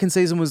of second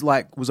season was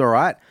all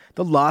right.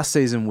 The last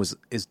season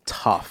is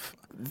tough.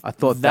 I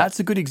thought That's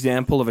a good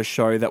example of a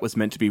show that was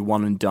meant to be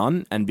one and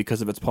done, and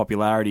because of its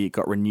popularity, it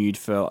got renewed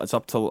for. It's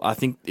up to. I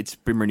think it's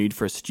been renewed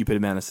for a stupid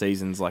amount of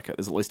seasons. Like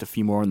there's at least a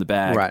few more in the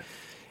bag. Right.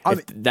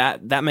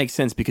 That makes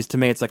sense because to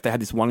me it's like they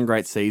had this one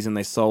great season,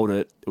 they sold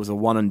it, it was a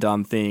one and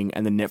done thing,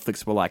 and then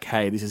Netflix were like,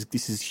 "Hey, this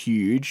is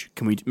huge.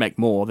 Can we make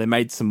more?" They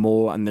made some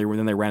more, and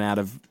then they ran out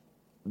of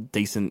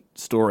decent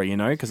story, you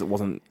know, because that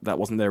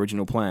wasn't their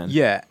original plan.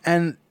 Yeah,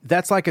 and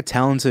that's like a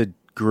talented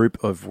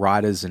group of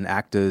writers and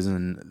actors,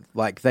 and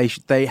like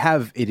they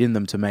have it in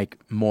them to make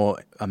more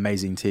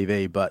amazing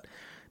TV, but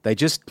they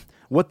just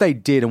what they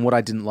did and what I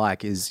didn't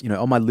like is, you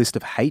know, on my list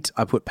of hate,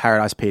 I put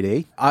Paradise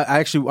PD.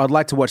 I'd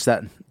like to watch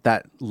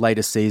that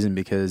later season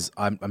because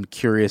I'm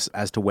curious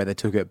as to where they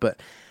took it, but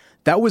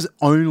that was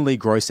only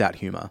gross out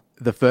humor.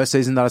 The first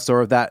season that I saw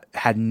of that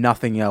had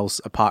nothing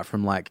else apart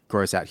from like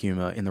gross out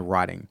humor in the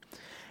writing.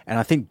 And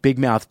I think Big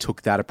Mouth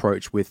took that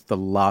approach with the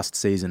last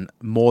season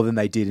more than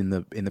they did in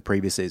the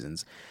previous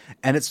seasons.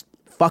 And it's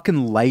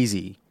fucking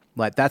lazy.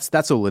 Like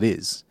that's all it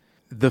is.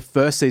 The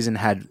first season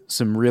had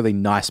some really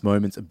nice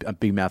moments.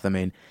 Big Mouth, I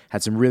mean,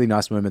 had some really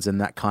nice moments, and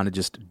that kind of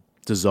just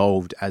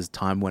dissolved as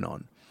time went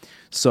on.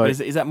 So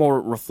is that more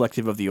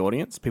reflective of the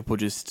audience? People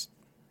just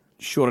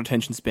short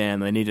attention span.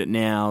 They need it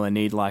now. They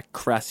need like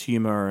crass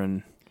humor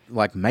and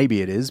like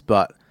maybe it is,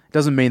 but it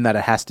doesn't mean that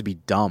it has to be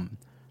dumb.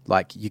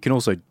 Like you can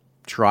also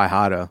try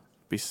harder.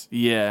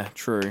 Yeah,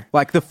 true.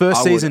 Like the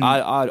first season,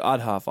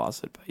 I'd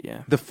half-ass it, but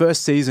yeah. the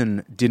first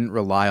season didn't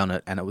rely on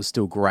it, and it was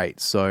still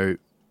great. So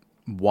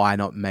why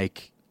not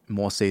make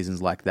more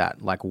seasons like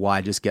that? Like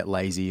why just get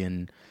lazy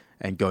and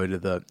go to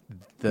the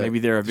Maybe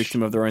they're a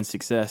victim of their own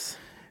success.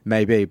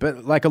 Maybe,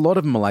 but like a lot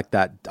of them are like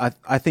that.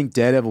 I think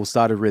Daredevil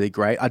started really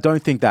great. I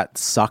don't think that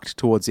sucked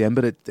towards the end,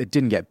 but it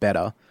didn't get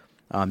better.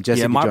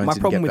 Jessica my Jones didn't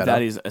problem get with better.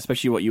 that is,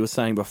 especially what you were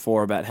saying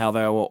before about how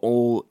they were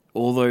all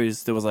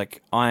those, there was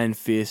like Iron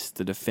Fist,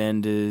 The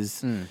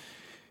Defenders,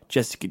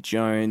 Jessica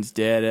Jones,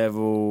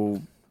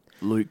 Daredevil,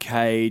 Luke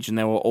Cage, and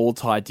they were all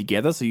tied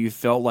together, so you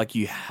felt like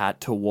you had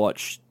to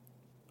watch.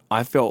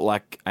 I felt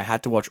like I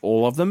had to watch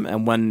all of them,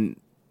 and when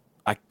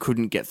I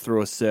couldn't get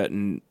through a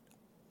certain,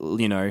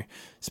 you know,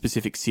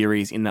 specific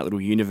series in that little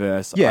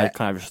universe, Yeah. I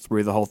kind of just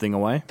threw the whole thing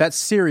away. That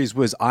series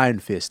was Iron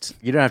Fist.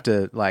 You don't have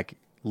to like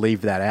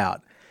leave that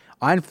out.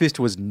 Iron Fist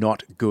was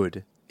not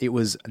good. It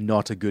was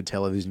not a good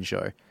television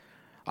show.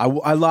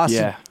 I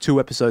lasted 2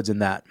 episodes in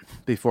that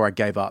before I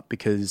gave up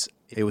because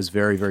it was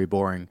very, very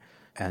boring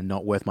and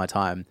not worth my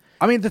time.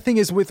 I mean, the thing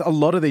is with a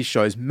lot of these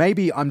shows,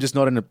 maybe I'm just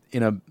not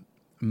in a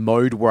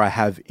mode where I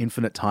have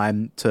infinite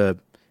time to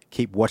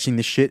keep watching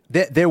this shit.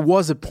 There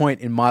was a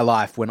point in my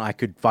life when I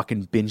could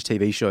fucking binge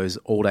TV shows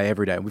all day,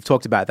 every day. We've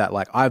talked about that.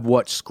 Like, I've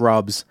watched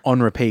Scrubs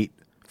on repeat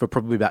for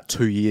probably about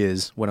 2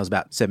 years when I was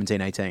about 17,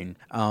 18.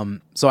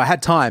 So I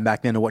had time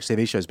back then to watch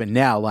TV shows, but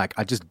now, like,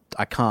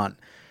 I can't.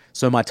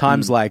 So my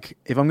time's like,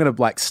 if I'm going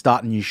to like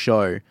start a new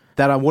show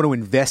that I want to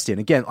invest in,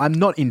 again, I'm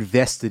not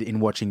invested in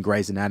watching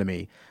Grey's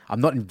Anatomy.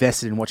 I'm not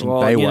invested in watching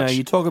Baywatch. You know,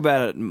 you talk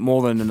about it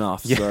more than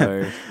enough. Yeah.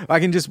 So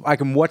I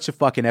can watch a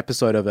fucking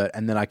episode of it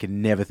and then I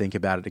can never think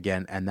about it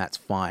again, and that's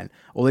fine.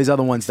 All these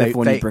other ones,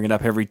 when you bring it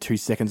up every 2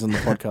 seconds on the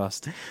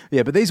podcast.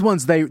 Yeah, but these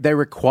ones, they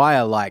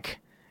require like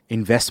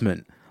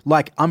investment.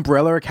 Like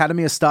Umbrella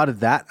Academy, I started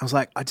that. I was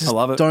like, I just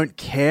don't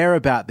care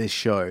about this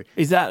show.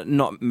 Is that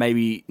not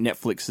maybe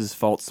Netflix's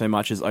fault so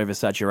much as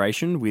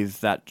oversaturation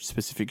with that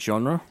specific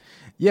genre?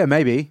 Yeah,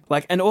 maybe.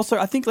 Like, and also,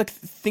 I think like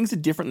things are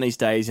different these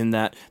days in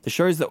that the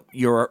shows that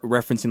you're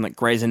referencing, like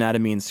Grey's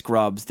Anatomy and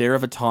Scrubs, they're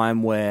of a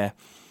time where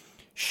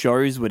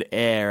shows would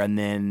air and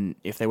then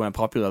if they weren't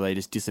popular, they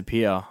just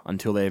disappear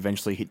until they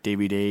eventually hit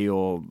DVD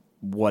or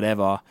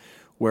whatever.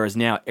 Whereas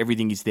now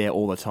everything is there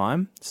all the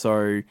time.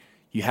 So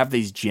you have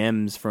these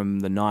gems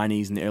from the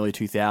 90s and the early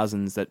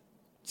 2000s that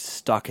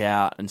stuck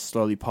out and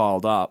slowly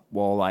piled up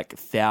while like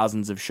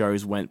thousands of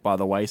shows went by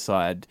the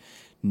wayside.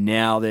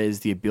 Now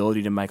there's the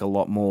ability to make a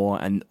lot more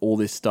and all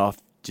this stuff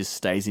just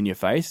stays in your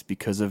face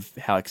because of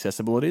how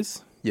accessible it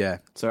is. Yeah.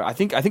 So I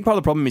think part of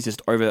the problem is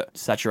just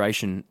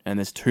oversaturation and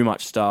there's too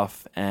much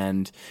stuff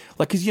and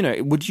like, cause you know,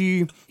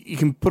 you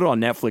can put it on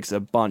Netflix a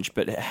bunch,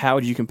 but how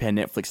would you compare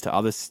Netflix to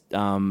other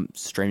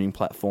streaming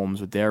platforms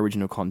with their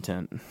original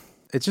content?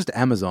 It's just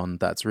Amazon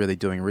that's really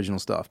doing original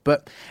stuff.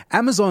 But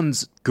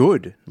Amazon's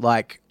good,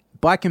 like,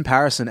 by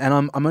comparison, and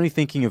I'm only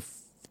thinking of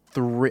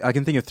I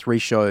can think of 3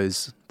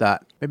 shows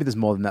that, maybe there's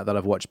more than that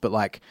I've watched, but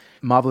like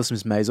Marvelous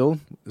Miss Maisel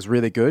is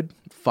really good.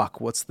 Fuck,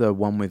 what's the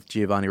one with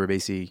Giovanni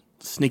Ribisi?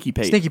 Sneaky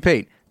Pete. Sneaky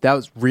Pete. That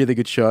was really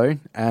good show.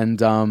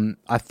 And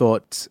I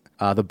thought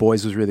The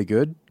Boys was really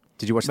good.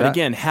 Did you watch that? But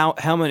again,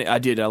 how many, I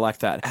like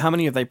that. How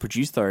many have they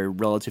produced though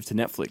relative to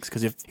Netflix?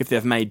 Because if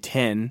they've made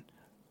 10,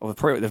 or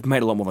they've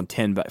made a lot more than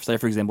 10, but say,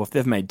 for example, if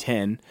they've made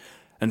 10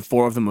 and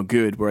 4 of them are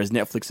good, whereas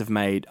Netflix have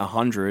made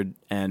 100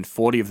 and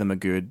 40 of them are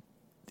good,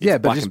 yeah,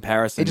 but by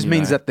comparison, it just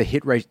means that the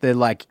hit rate,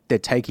 they're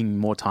taking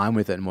more time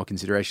with it and more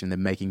consideration. They're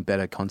making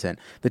better content.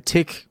 The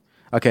Tick,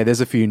 okay,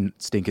 there's a few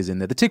stinkers in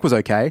there. The Tick was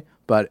okay,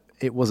 but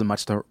it wasn't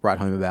much to write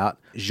home about.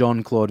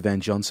 Jean-Claude Van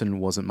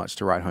Johnson wasn't much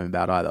to write home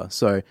about either.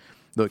 So,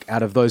 look,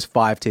 out of those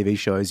 5 TV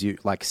shows, you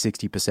like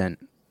 60%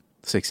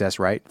 success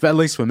rate, at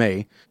least for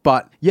me.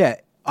 But yeah,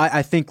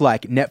 I think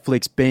like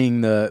Netflix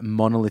being the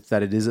monolith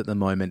that it is at the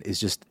moment is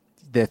just,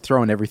 they're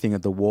throwing everything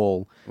at the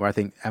wall, where I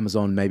think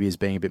Amazon maybe is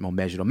being a bit more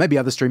measured, or maybe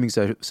other streaming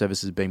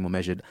services are being more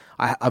measured.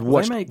 I've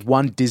watched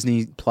one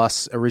Disney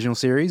Plus original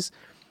series,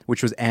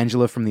 which was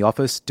Angela from The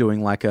Office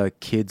doing like a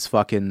kids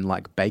fucking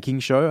like baking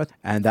show,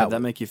 and how'd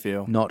that make you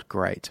feel? Not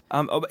great.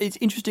 It's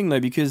interesting though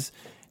because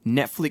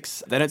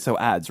Netflix, they don't sell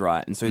ads,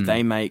 right? And so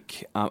they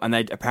make, and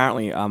they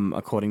apparently,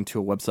 according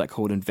to a website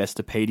called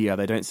Investopedia,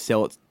 they don't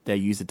sell their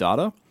user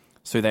data.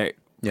 So they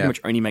pretty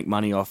much only make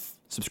money off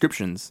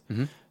subscriptions.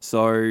 Mm-hmm.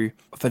 So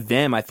for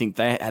them, I think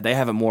they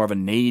have a more of a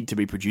need to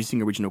be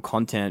producing original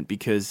content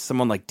because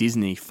someone like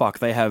Disney,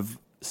 they have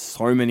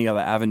so many other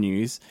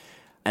avenues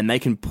and they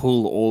can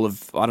pull all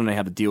of, I don't know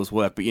how the deals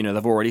work, but you know,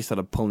 they've already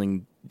started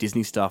pulling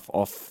Disney stuff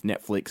off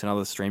Netflix and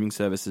other streaming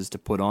services to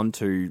put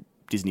onto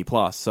Disney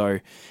Plus. So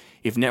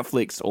if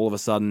Netflix all of a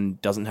sudden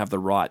doesn't have the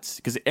rights,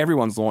 because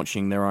everyone's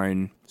launching their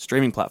own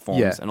streaming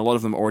platforms, and a lot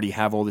of them already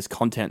have all this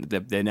content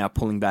that they're now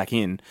pulling back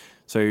in.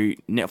 So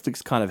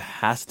Netflix kind of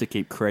has to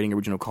keep creating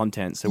original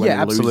content. So when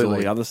they lose all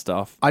the other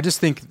stuff, I just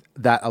think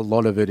that a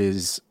lot of it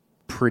is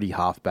pretty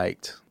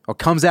half-baked, or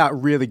comes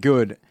out really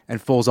good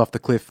and falls off the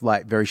cliff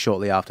like very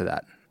shortly after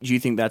that. Do you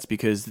think that's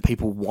because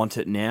people want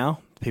it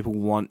now? People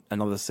want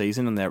another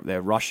season and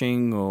they're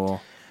rushing,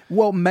 or?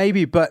 Well,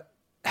 maybe, but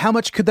how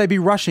much could they be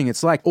rushing?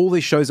 It's like all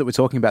these shows that we're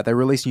talking about, they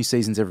release new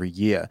seasons every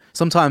year.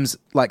 Sometimes,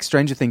 like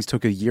Stranger Things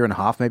took 1.5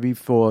 years maybe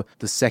for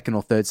the 2nd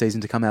or 3rd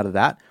season to come out of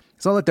that.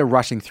 It's not like they're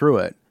rushing through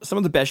it. Some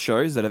of the best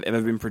shows that have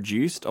ever been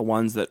produced are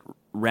ones that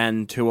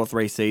ran 2 or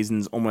 3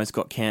 seasons, almost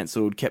got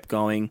cancelled, kept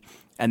going,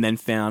 and then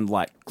found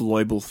like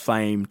global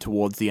fame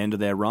towards the end of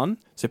their run.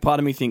 So part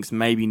of me thinks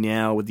maybe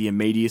now with the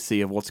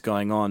immediacy of what's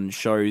going on,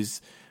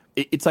 shows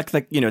it's like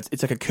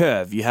it's like a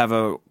curve. You have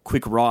a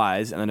quick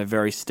rise and then a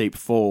very steep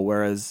fall,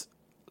 whereas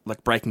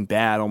like Breaking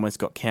Bad almost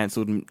got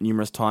cancelled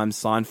numerous times.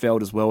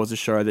 Seinfeld as well was a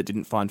show that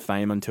didn't find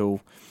fame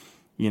until,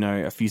 you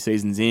know, a few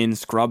seasons in.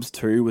 Scrubs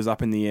 2 was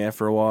up in the air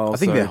for a while. I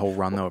think their whole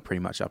run, they were pretty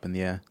much up in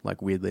the air,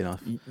 like weirdly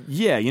enough.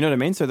 Yeah, you know what I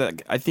mean? So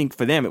that I think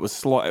for them it was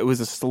slow. It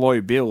was a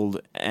slow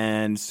build,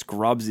 and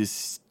Scrubs is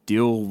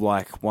still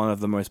like one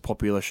of the most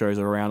popular shows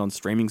around on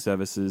streaming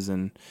services,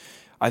 and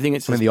I think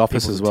it's just The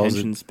Office as well.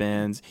 Attention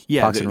spans.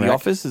 Yeah, the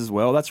Office as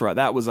well. That's right.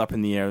 That was up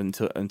in the air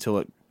until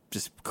it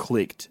just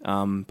clicked.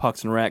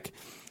 Parks and Rec.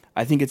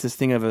 I think it's this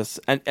thing of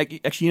us, and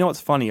actually, you know what's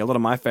funny? A lot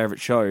of my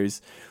favorite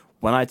shows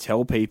when I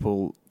tell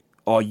people,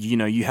 oh, you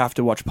know, you have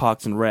to watch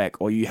Parks and Rec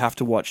or you have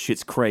to watch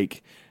Schitt's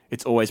Creek,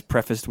 it's always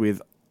prefaced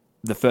with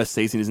the first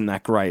season isn't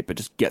that great, but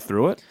just get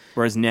through it.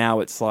 Whereas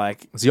now it's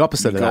like It's the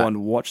opposite you of go that.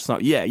 and watch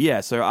something.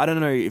 Yeah. So I don't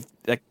know if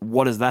like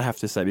what does that have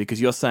to say?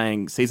 Because you're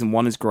saying season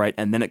 1 is great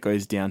and then it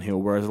goes downhill.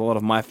 Whereas a lot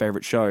of my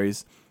favorite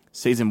shows,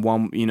 season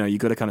 1, you know, you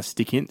got to kind of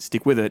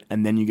stick with it,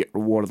 and then you get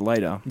rewarded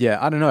later. Yeah,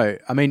 I don't know.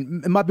 I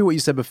mean, it might be what you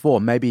said before.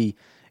 Maybe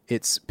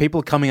it's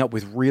people coming up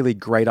with really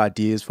great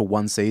ideas for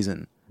one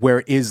season,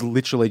 where it is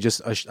literally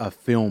just a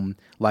film,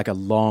 like a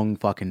long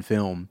fucking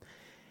film.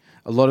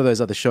 A lot of those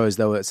other shows,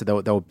 they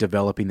were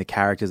developing the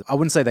characters. I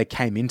wouldn't say they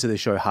came into the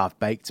show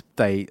half-baked.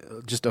 They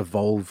just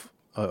evolve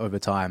over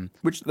time.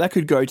 Which that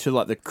could go to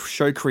like the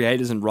show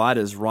creators and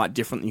writers write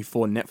differently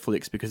for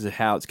Netflix because of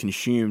how it's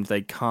consumed.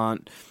 They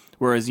can't.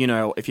 Whereas, you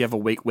know, if you have a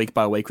week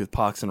by week with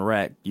Parks and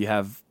Rec, you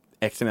have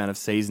X amount of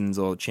seasons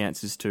or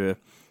chances to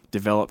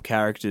develop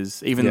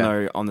characters. Even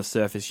though on the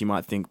surface you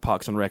might think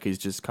Parks and Rec is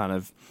just kind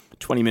of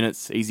 20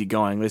 minutes easy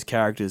going, those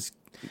characters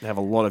have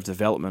a lot of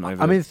development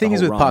over. I mean, the thing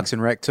is with run. Parks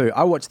and Rec too.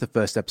 I watched the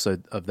first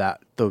episode of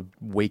that the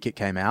week it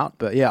came out,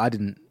 but yeah, I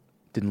didn't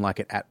like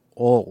it at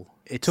all.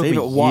 It took me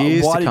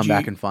years to come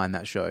back and find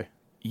that show.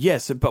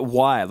 Yes, but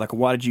why? Like,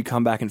 why did you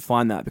come back and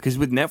find that? Because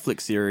with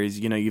Netflix series,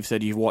 you know, you've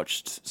said you've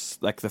watched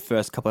like the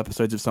first couple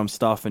episodes of some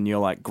stuff and you're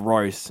like,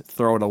 gross,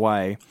 throw it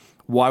away.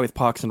 Why with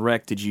Parks and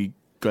Rec did you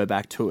go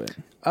back to it?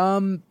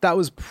 I'm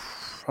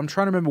trying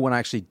to remember when I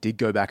actually did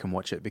go back and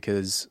watch it,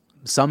 because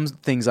some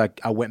things I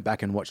went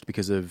back and watched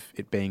because of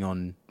it being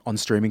on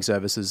streaming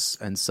services,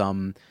 and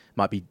some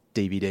might be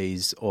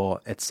DVDs or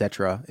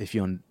etc. if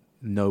you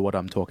know what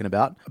I'm talking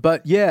about.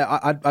 But yeah,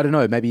 I don't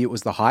know. Maybe it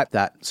was the hype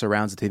that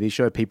surrounds the TV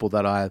show, people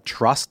that I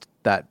trust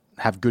that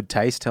have good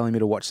taste telling me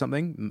to watch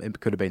something. It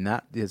could have been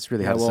that. It's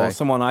really hard to say.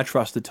 Someone I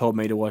trusted told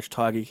me to watch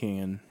Tiger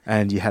King,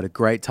 and you had a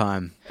great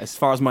time. As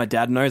far as my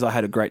dad knows, I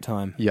had a great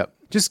time. Yep.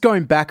 Just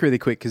going back really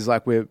quick, because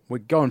like we're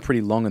going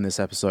pretty long in this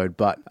episode,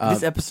 but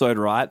this episode,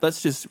 right?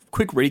 Let's just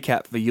quick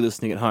recap for you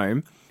listening at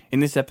home. In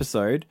this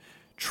episode,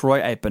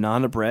 Troy ate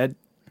banana bread,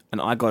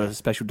 and I got a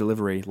special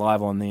delivery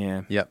live on the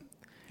air. Yep.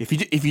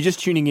 If you're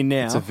just tuning in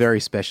now, it's a very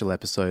special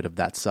episode of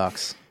That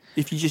Sucks.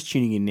 If you're just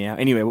tuning in now,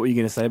 anyway, what were you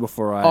going to say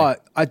before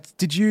I?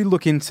 Did you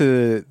look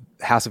into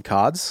House of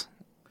Cards?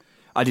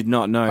 I did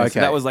not know. Okay. So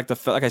that was like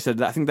like I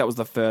said, I think that was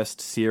the first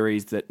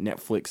series that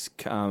Netflix.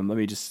 Let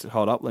me just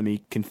hold up. Let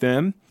me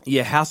confirm.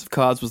 Yeah, House of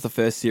Cards was the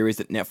first series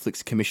that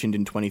Netflix commissioned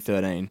in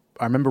 2013.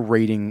 I remember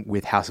reading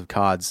with House of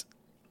Cards,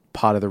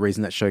 part of the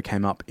reason that show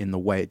came up in the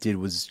way it did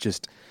was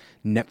just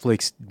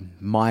Netflix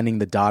mining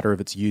the data of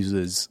its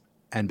users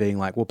and being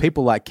like, well,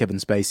 people like Kevin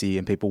Spacey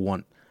and people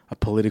want a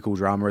political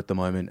drama at the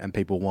moment, and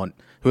people want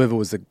whoever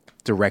was the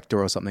director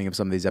or something of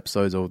some of these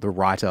episodes or the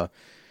writer.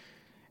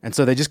 And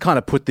so they just kind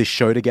of put this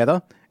show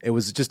together. It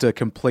was just a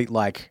complete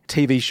like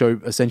TV show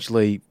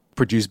essentially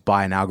produced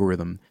by an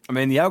algorithm. I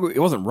mean, it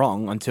wasn't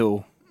wrong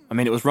until... I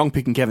mean, it was wrong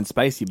picking Kevin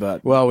Spacey,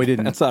 but... Well, we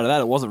didn't... outside of that,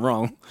 it wasn't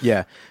wrong.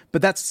 Yeah.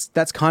 But that's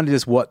kind of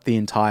just what the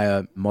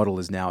entire model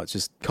is now. It's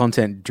just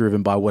content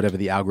driven by whatever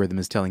the algorithm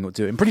is telling it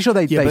to do. I'm pretty sure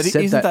they but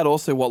said isn't that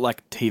also what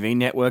like TV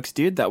networks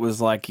did? That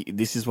was like,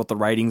 this is what the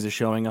ratings are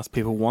showing us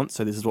people want,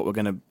 so this is what we're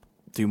going to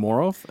do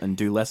more of and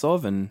do less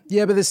of. And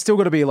yeah, but there's still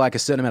got to be like a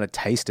certain amount of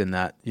taste in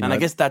that. You know? And I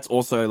guess that's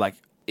also like,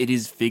 it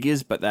is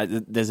figures, but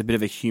there's a bit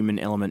of a human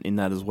element in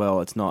that as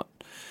well. It's not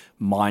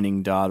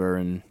mining data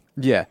and...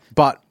 Yeah,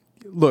 but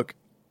look...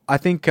 I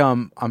think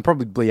I'm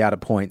probably out of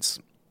points,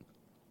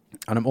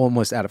 and I'm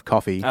almost out of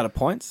coffee. Out of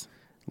points?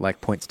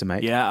 Like points to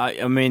make. Yeah,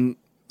 I mean,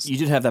 you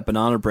did have that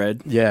banana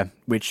bread. Yeah.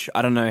 Which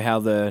I don't know how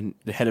the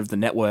head of the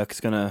network is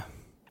going to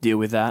deal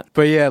with that.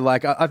 But yeah,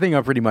 like I think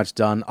I'm pretty much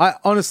done. I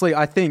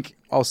think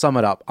I'll sum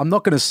it up. I'm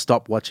not going to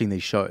stop watching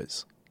these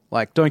shows.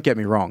 Like, don't get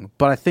me wrong,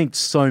 but I think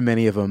so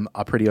many of them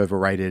are pretty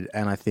overrated,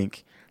 and I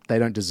think they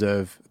don't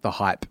deserve the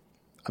hype.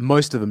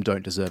 Most of them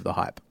don't deserve the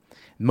hype.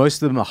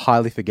 Most of them are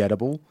highly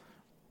forgettable.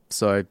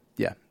 So,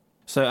 yeah.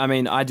 So, I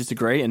mean, I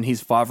disagree, and here's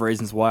 5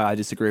 reasons why I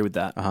disagree with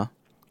that. Uh-huh.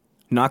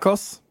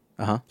 Narcos.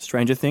 Uh-huh.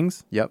 Stranger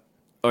Things. Yep.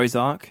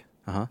 Ozark.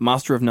 Uh-huh.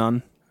 Master of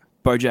None.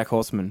 BoJack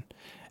Horseman.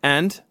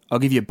 And I'll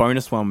give you a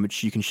bonus one,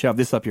 which you can shove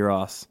this up your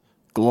ass.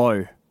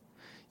 Glow.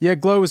 Yeah,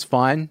 Glow was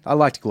fine. I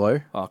liked Glow.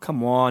 Oh,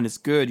 come on. It's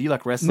good. You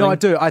like wrestling? No, I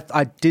do.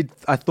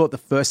 I thought the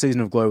first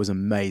season of Glow was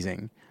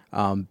amazing.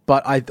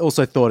 But I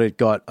also thought it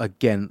got,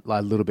 again,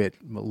 a little bit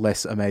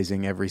less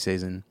amazing every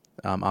season.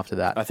 After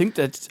that, I think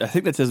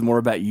that says more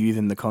about you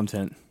than the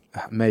content.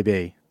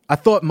 Maybe. I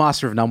thought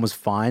Master of None was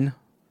fine.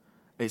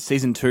 It's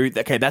season 2.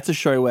 Okay, that's a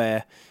show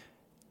where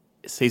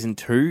season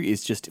 2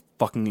 is just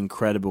fucking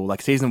incredible.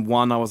 Like season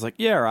 1, I was like,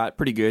 yeah, all right,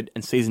 pretty good,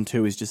 and season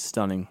 2 is just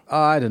stunning.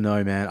 I don't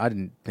know, man. I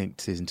didn't think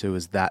season 2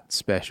 was that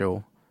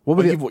special.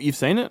 You've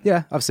seen it?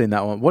 Yeah, I've seen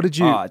that one. What did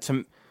you?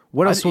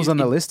 What else was on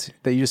the list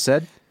that you just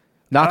said?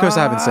 Narcos,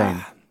 I haven't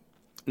seen.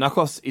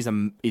 Narcos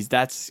is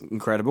that's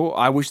incredible.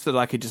 I wish that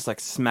I could just like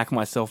smack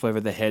myself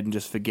over the head and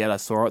just forget I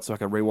saw it so I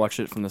could rewatch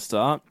it from the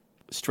start.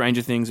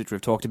 Stranger Things, which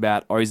we've talked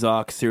about.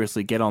 Ozark,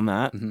 seriously, get on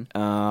that.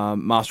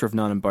 Mm-hmm. Master of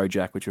None and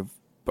BoJack, which we've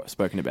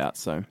spoken about.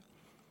 So,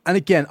 And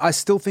again, I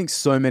still think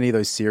so many of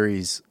those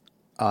series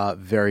are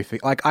very...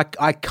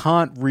 I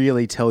can't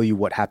really tell you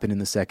what happened in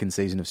the second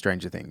season of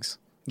Stranger Things.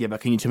 yeah,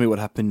 but can you tell me what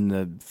happened in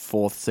the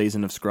 4th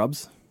season of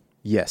Scrubs?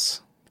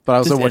 Yes. But I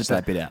also Just watched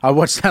edit that bit out. I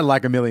watched that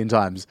like a million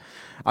times.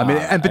 I mean,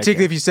 and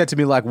particularly okay. if you said to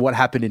me like what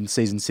happened in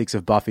season 6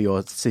 of Buffy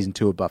or season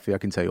 2 of Buffy, I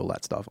can tell you all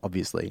that stuff.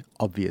 Obviously.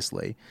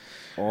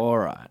 All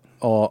right.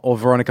 Or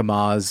Veronica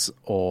Mars,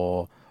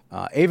 or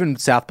even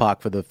South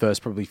Park for the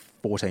first probably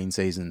 14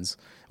 seasons,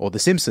 or The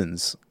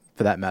Simpsons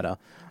for that matter.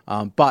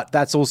 But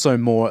that's also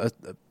more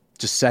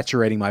just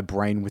saturating my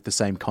brain with the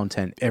same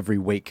content every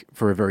week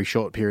for a very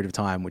short period of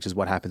time, which is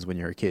what happens when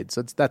you're a kid.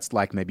 So that's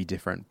like maybe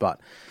different. But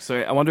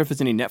So I wonder if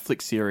there's any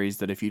Netflix series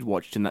that if you'd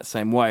watched in that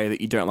same way that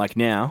you don't like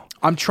now.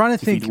 I'm trying to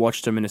If think. you'd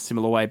watched them in a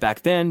similar way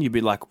back then, you'd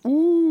be like,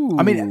 ooh.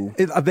 I mean,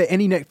 are there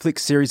any Netflix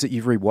series that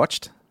you've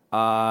rewatched?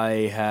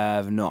 I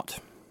have not.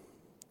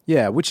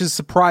 Yeah, which is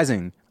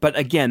surprising. But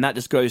again, that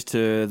just goes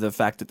to the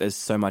fact that there's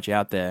so much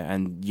out there,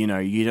 and you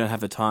don't have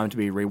the time to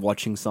be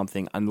rewatching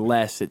something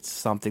unless it's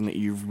something that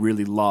you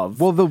really love.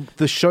 Well,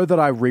 the show that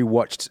I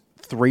rewatched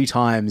 3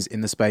 times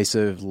in the space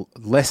of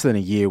less than a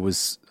year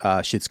was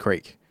Schitt's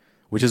Creek,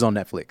 which is on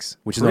Netflix,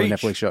 which is not a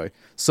Preach. Netflix show.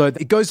 So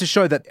it goes to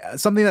show that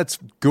something that's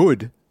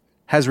good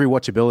has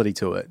rewatchability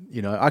to it.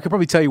 I could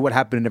probably tell you what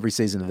happened in every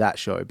season of that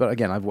show, but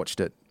again, I've watched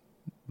it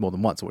more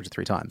than once. I watched it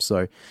 3 times,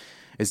 so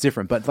it's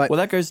different. But like, Well,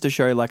 that goes to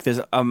show, like, there's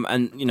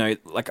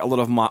and like a lot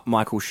of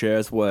Michael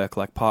Schur's work,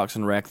 like Parks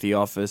and Rec, The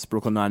Office,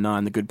 Brooklyn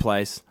Nine-Nine, The Good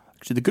Place.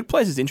 Actually, The Good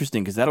Place is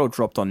interesting because that all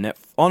dropped on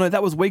Netflix. Oh no,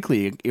 that was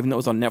weekly. Even though it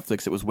was on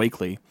Netflix, it was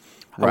weekly.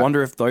 Right. I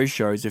wonder if those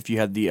shows, if you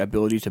had the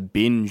ability to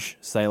binge,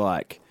 say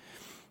like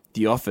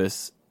The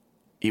Office,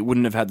 it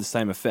wouldn't have had the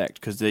same effect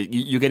because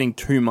you're getting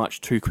too much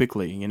too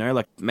quickly.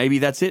 Like maybe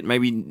that's it.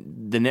 Maybe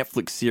the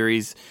Netflix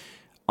series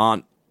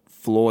aren't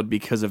flawed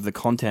because of the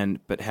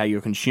content, but how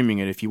you're consuming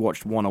it. If you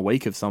watched one a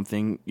week of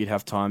something, you'd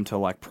have time to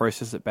like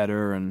process it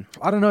better, and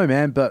I don't know,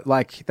 man, but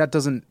like that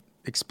doesn't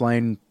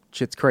explain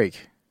Schitt's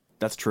Creek.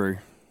 that's true.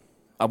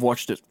 I've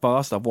watched it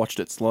fast, I've watched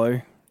it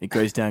slow. It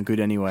goes down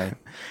good anyway.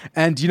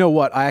 And you know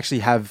what? I actually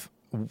have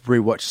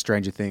rewatched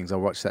Stranger Things. I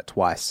watched that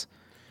twice.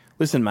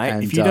 Listen, mate,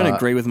 And, if you don't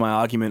agree with my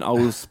argument, I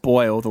will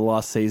spoil the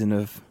last season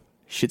of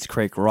Schitt's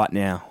Creek right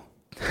now.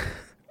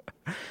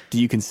 Do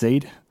you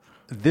concede?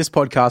 This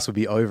podcast would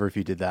be over if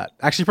you did that.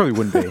 Actually, probably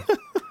wouldn't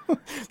be.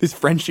 This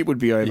friendship would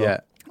be over. Yeah.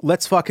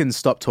 Let's fucking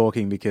stop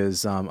talking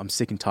because I'm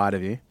sick and tired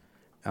of you.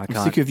 I I'm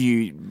can't. sick of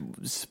you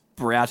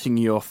sprouting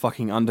your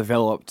fucking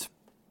undeveloped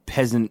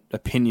peasant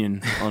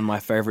opinion on my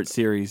favourite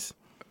series.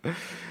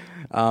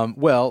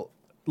 Well,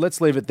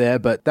 let's leave it there,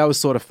 but that was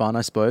sort of fun,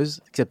 I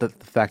suppose, except that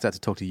the fact I had to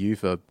talk to you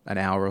for an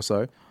hour or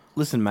so.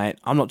 Listen, mate,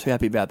 I'm not too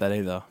happy about that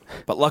either.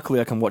 But luckily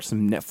I can watch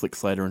some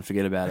Netflix later and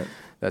forget about it.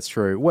 That's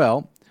true.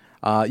 Well,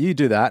 you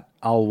do that.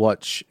 I'll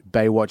watch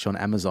Baywatch on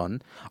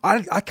Amazon.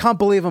 I can't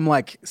believe I'm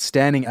like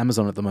standing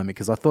Amazon at the moment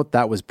because I thought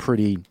that was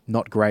pretty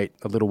not great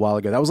a little while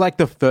ago. That was like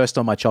the first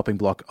on my chopping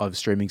block of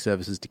streaming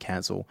services to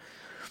cancel.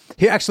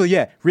 Here, actually,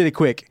 yeah, really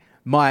quick.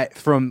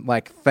 From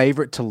like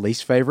favorite to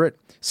least favorite,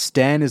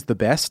 Stan is the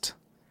best,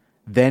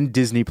 then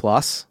Disney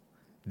Plus,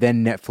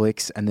 then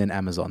Netflix, and then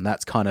Amazon.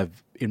 That's kind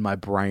of in my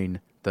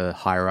brain, the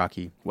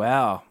hierarchy.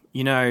 Wow.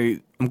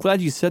 I'm glad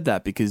you said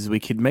that because we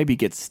could maybe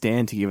get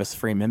Stan to give us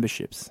free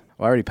memberships.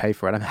 I already pay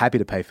for it. I'm happy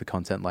to pay for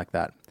content like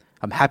that.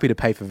 I'm happy to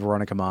pay for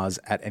Veronica Mars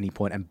at any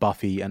point and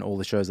Buffy and all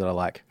the shows that I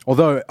like.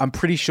 Although I'm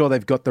pretty sure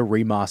they've got the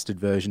remastered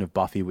version of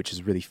Buffy, which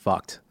is really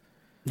fucked.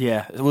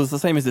 Yeah, it was the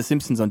same as The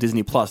Simpsons on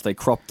Disney Plus. They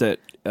cropped it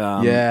into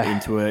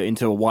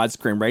a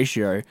widescreen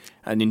ratio,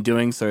 and in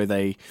doing so,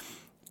 they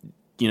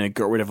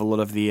got rid of a lot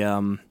of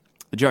the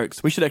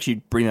jokes. We should actually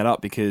bring that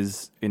up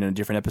because in a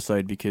different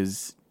episode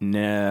because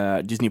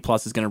Disney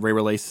Plus is going to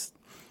re-release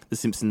The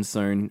Simpsons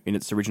soon in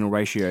its original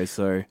ratio.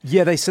 So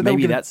yeah, they said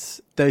maybe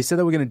they said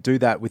they were going to do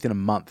that within a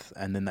month,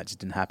 and then that just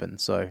didn't happen.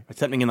 So it's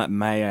happening in like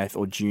May 8th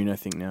or June, I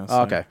think now. So.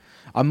 Oh, okay,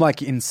 I'm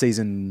like in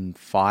season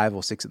 5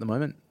 or 6 at the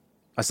moment.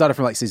 I started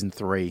from like season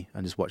 3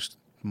 and just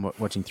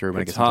watching through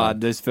when It's it gets some hard. time.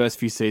 Those first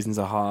few seasons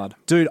are hard.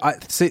 Dude,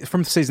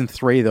 from season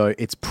 3 though,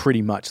 it's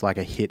pretty much like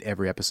a hit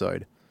every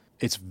episode.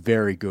 It's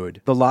very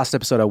good. The last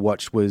episode I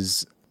watched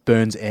was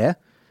Burns Air,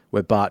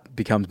 where Bart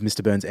becomes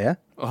Mr. Burns Air.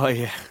 Oh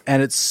yeah,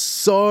 And it's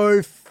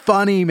so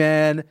funny,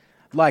 man.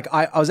 Like,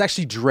 I was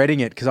actually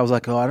dreading it because I was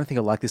like, oh, I don't think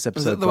I like this is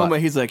episode. that the one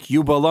where he's like,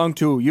 "You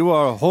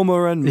are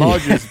Homer and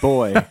Marge's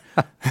boy"?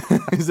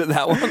 Is it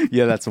that one?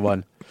 Yeah, that's the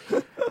one.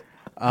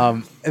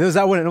 And there was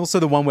that one, and also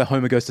the one where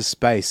Homer goes to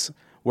space,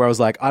 where I was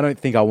like, I don't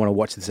think I want to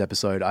watch this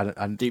episode.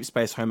 Deep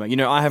Space Homer.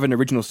 I have an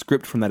original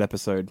script from that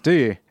episode. Do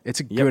you? It's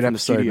a good from the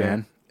episode, studio.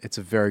 man. It's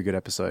a very good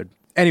episode.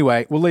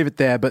 Anyway, we'll leave it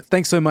there, but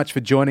thanks so much for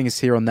joining us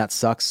here on That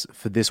Sucks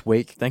for this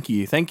week. Thank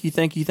you.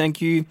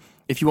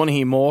 If you want to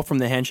hear more from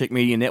the Handshake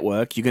Media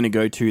Network, you're going to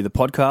go to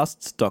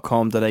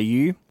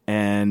thepodcasts.com.au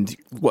and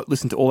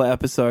listen to all our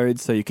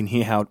episodes so you can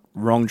hear how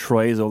wrong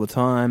Troy is all the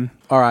time.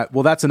 All right,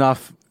 well, that's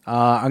enough.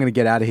 I'm going to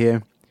get out of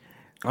here.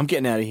 I'm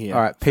getting out of here.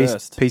 All right, peace,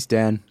 first. peace,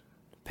 Dan.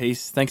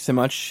 Peace. Thanks so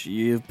much.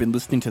 You've been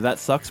listening to That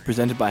Sucks,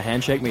 presented by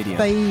Handshake Media.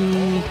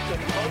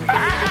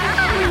 Bye.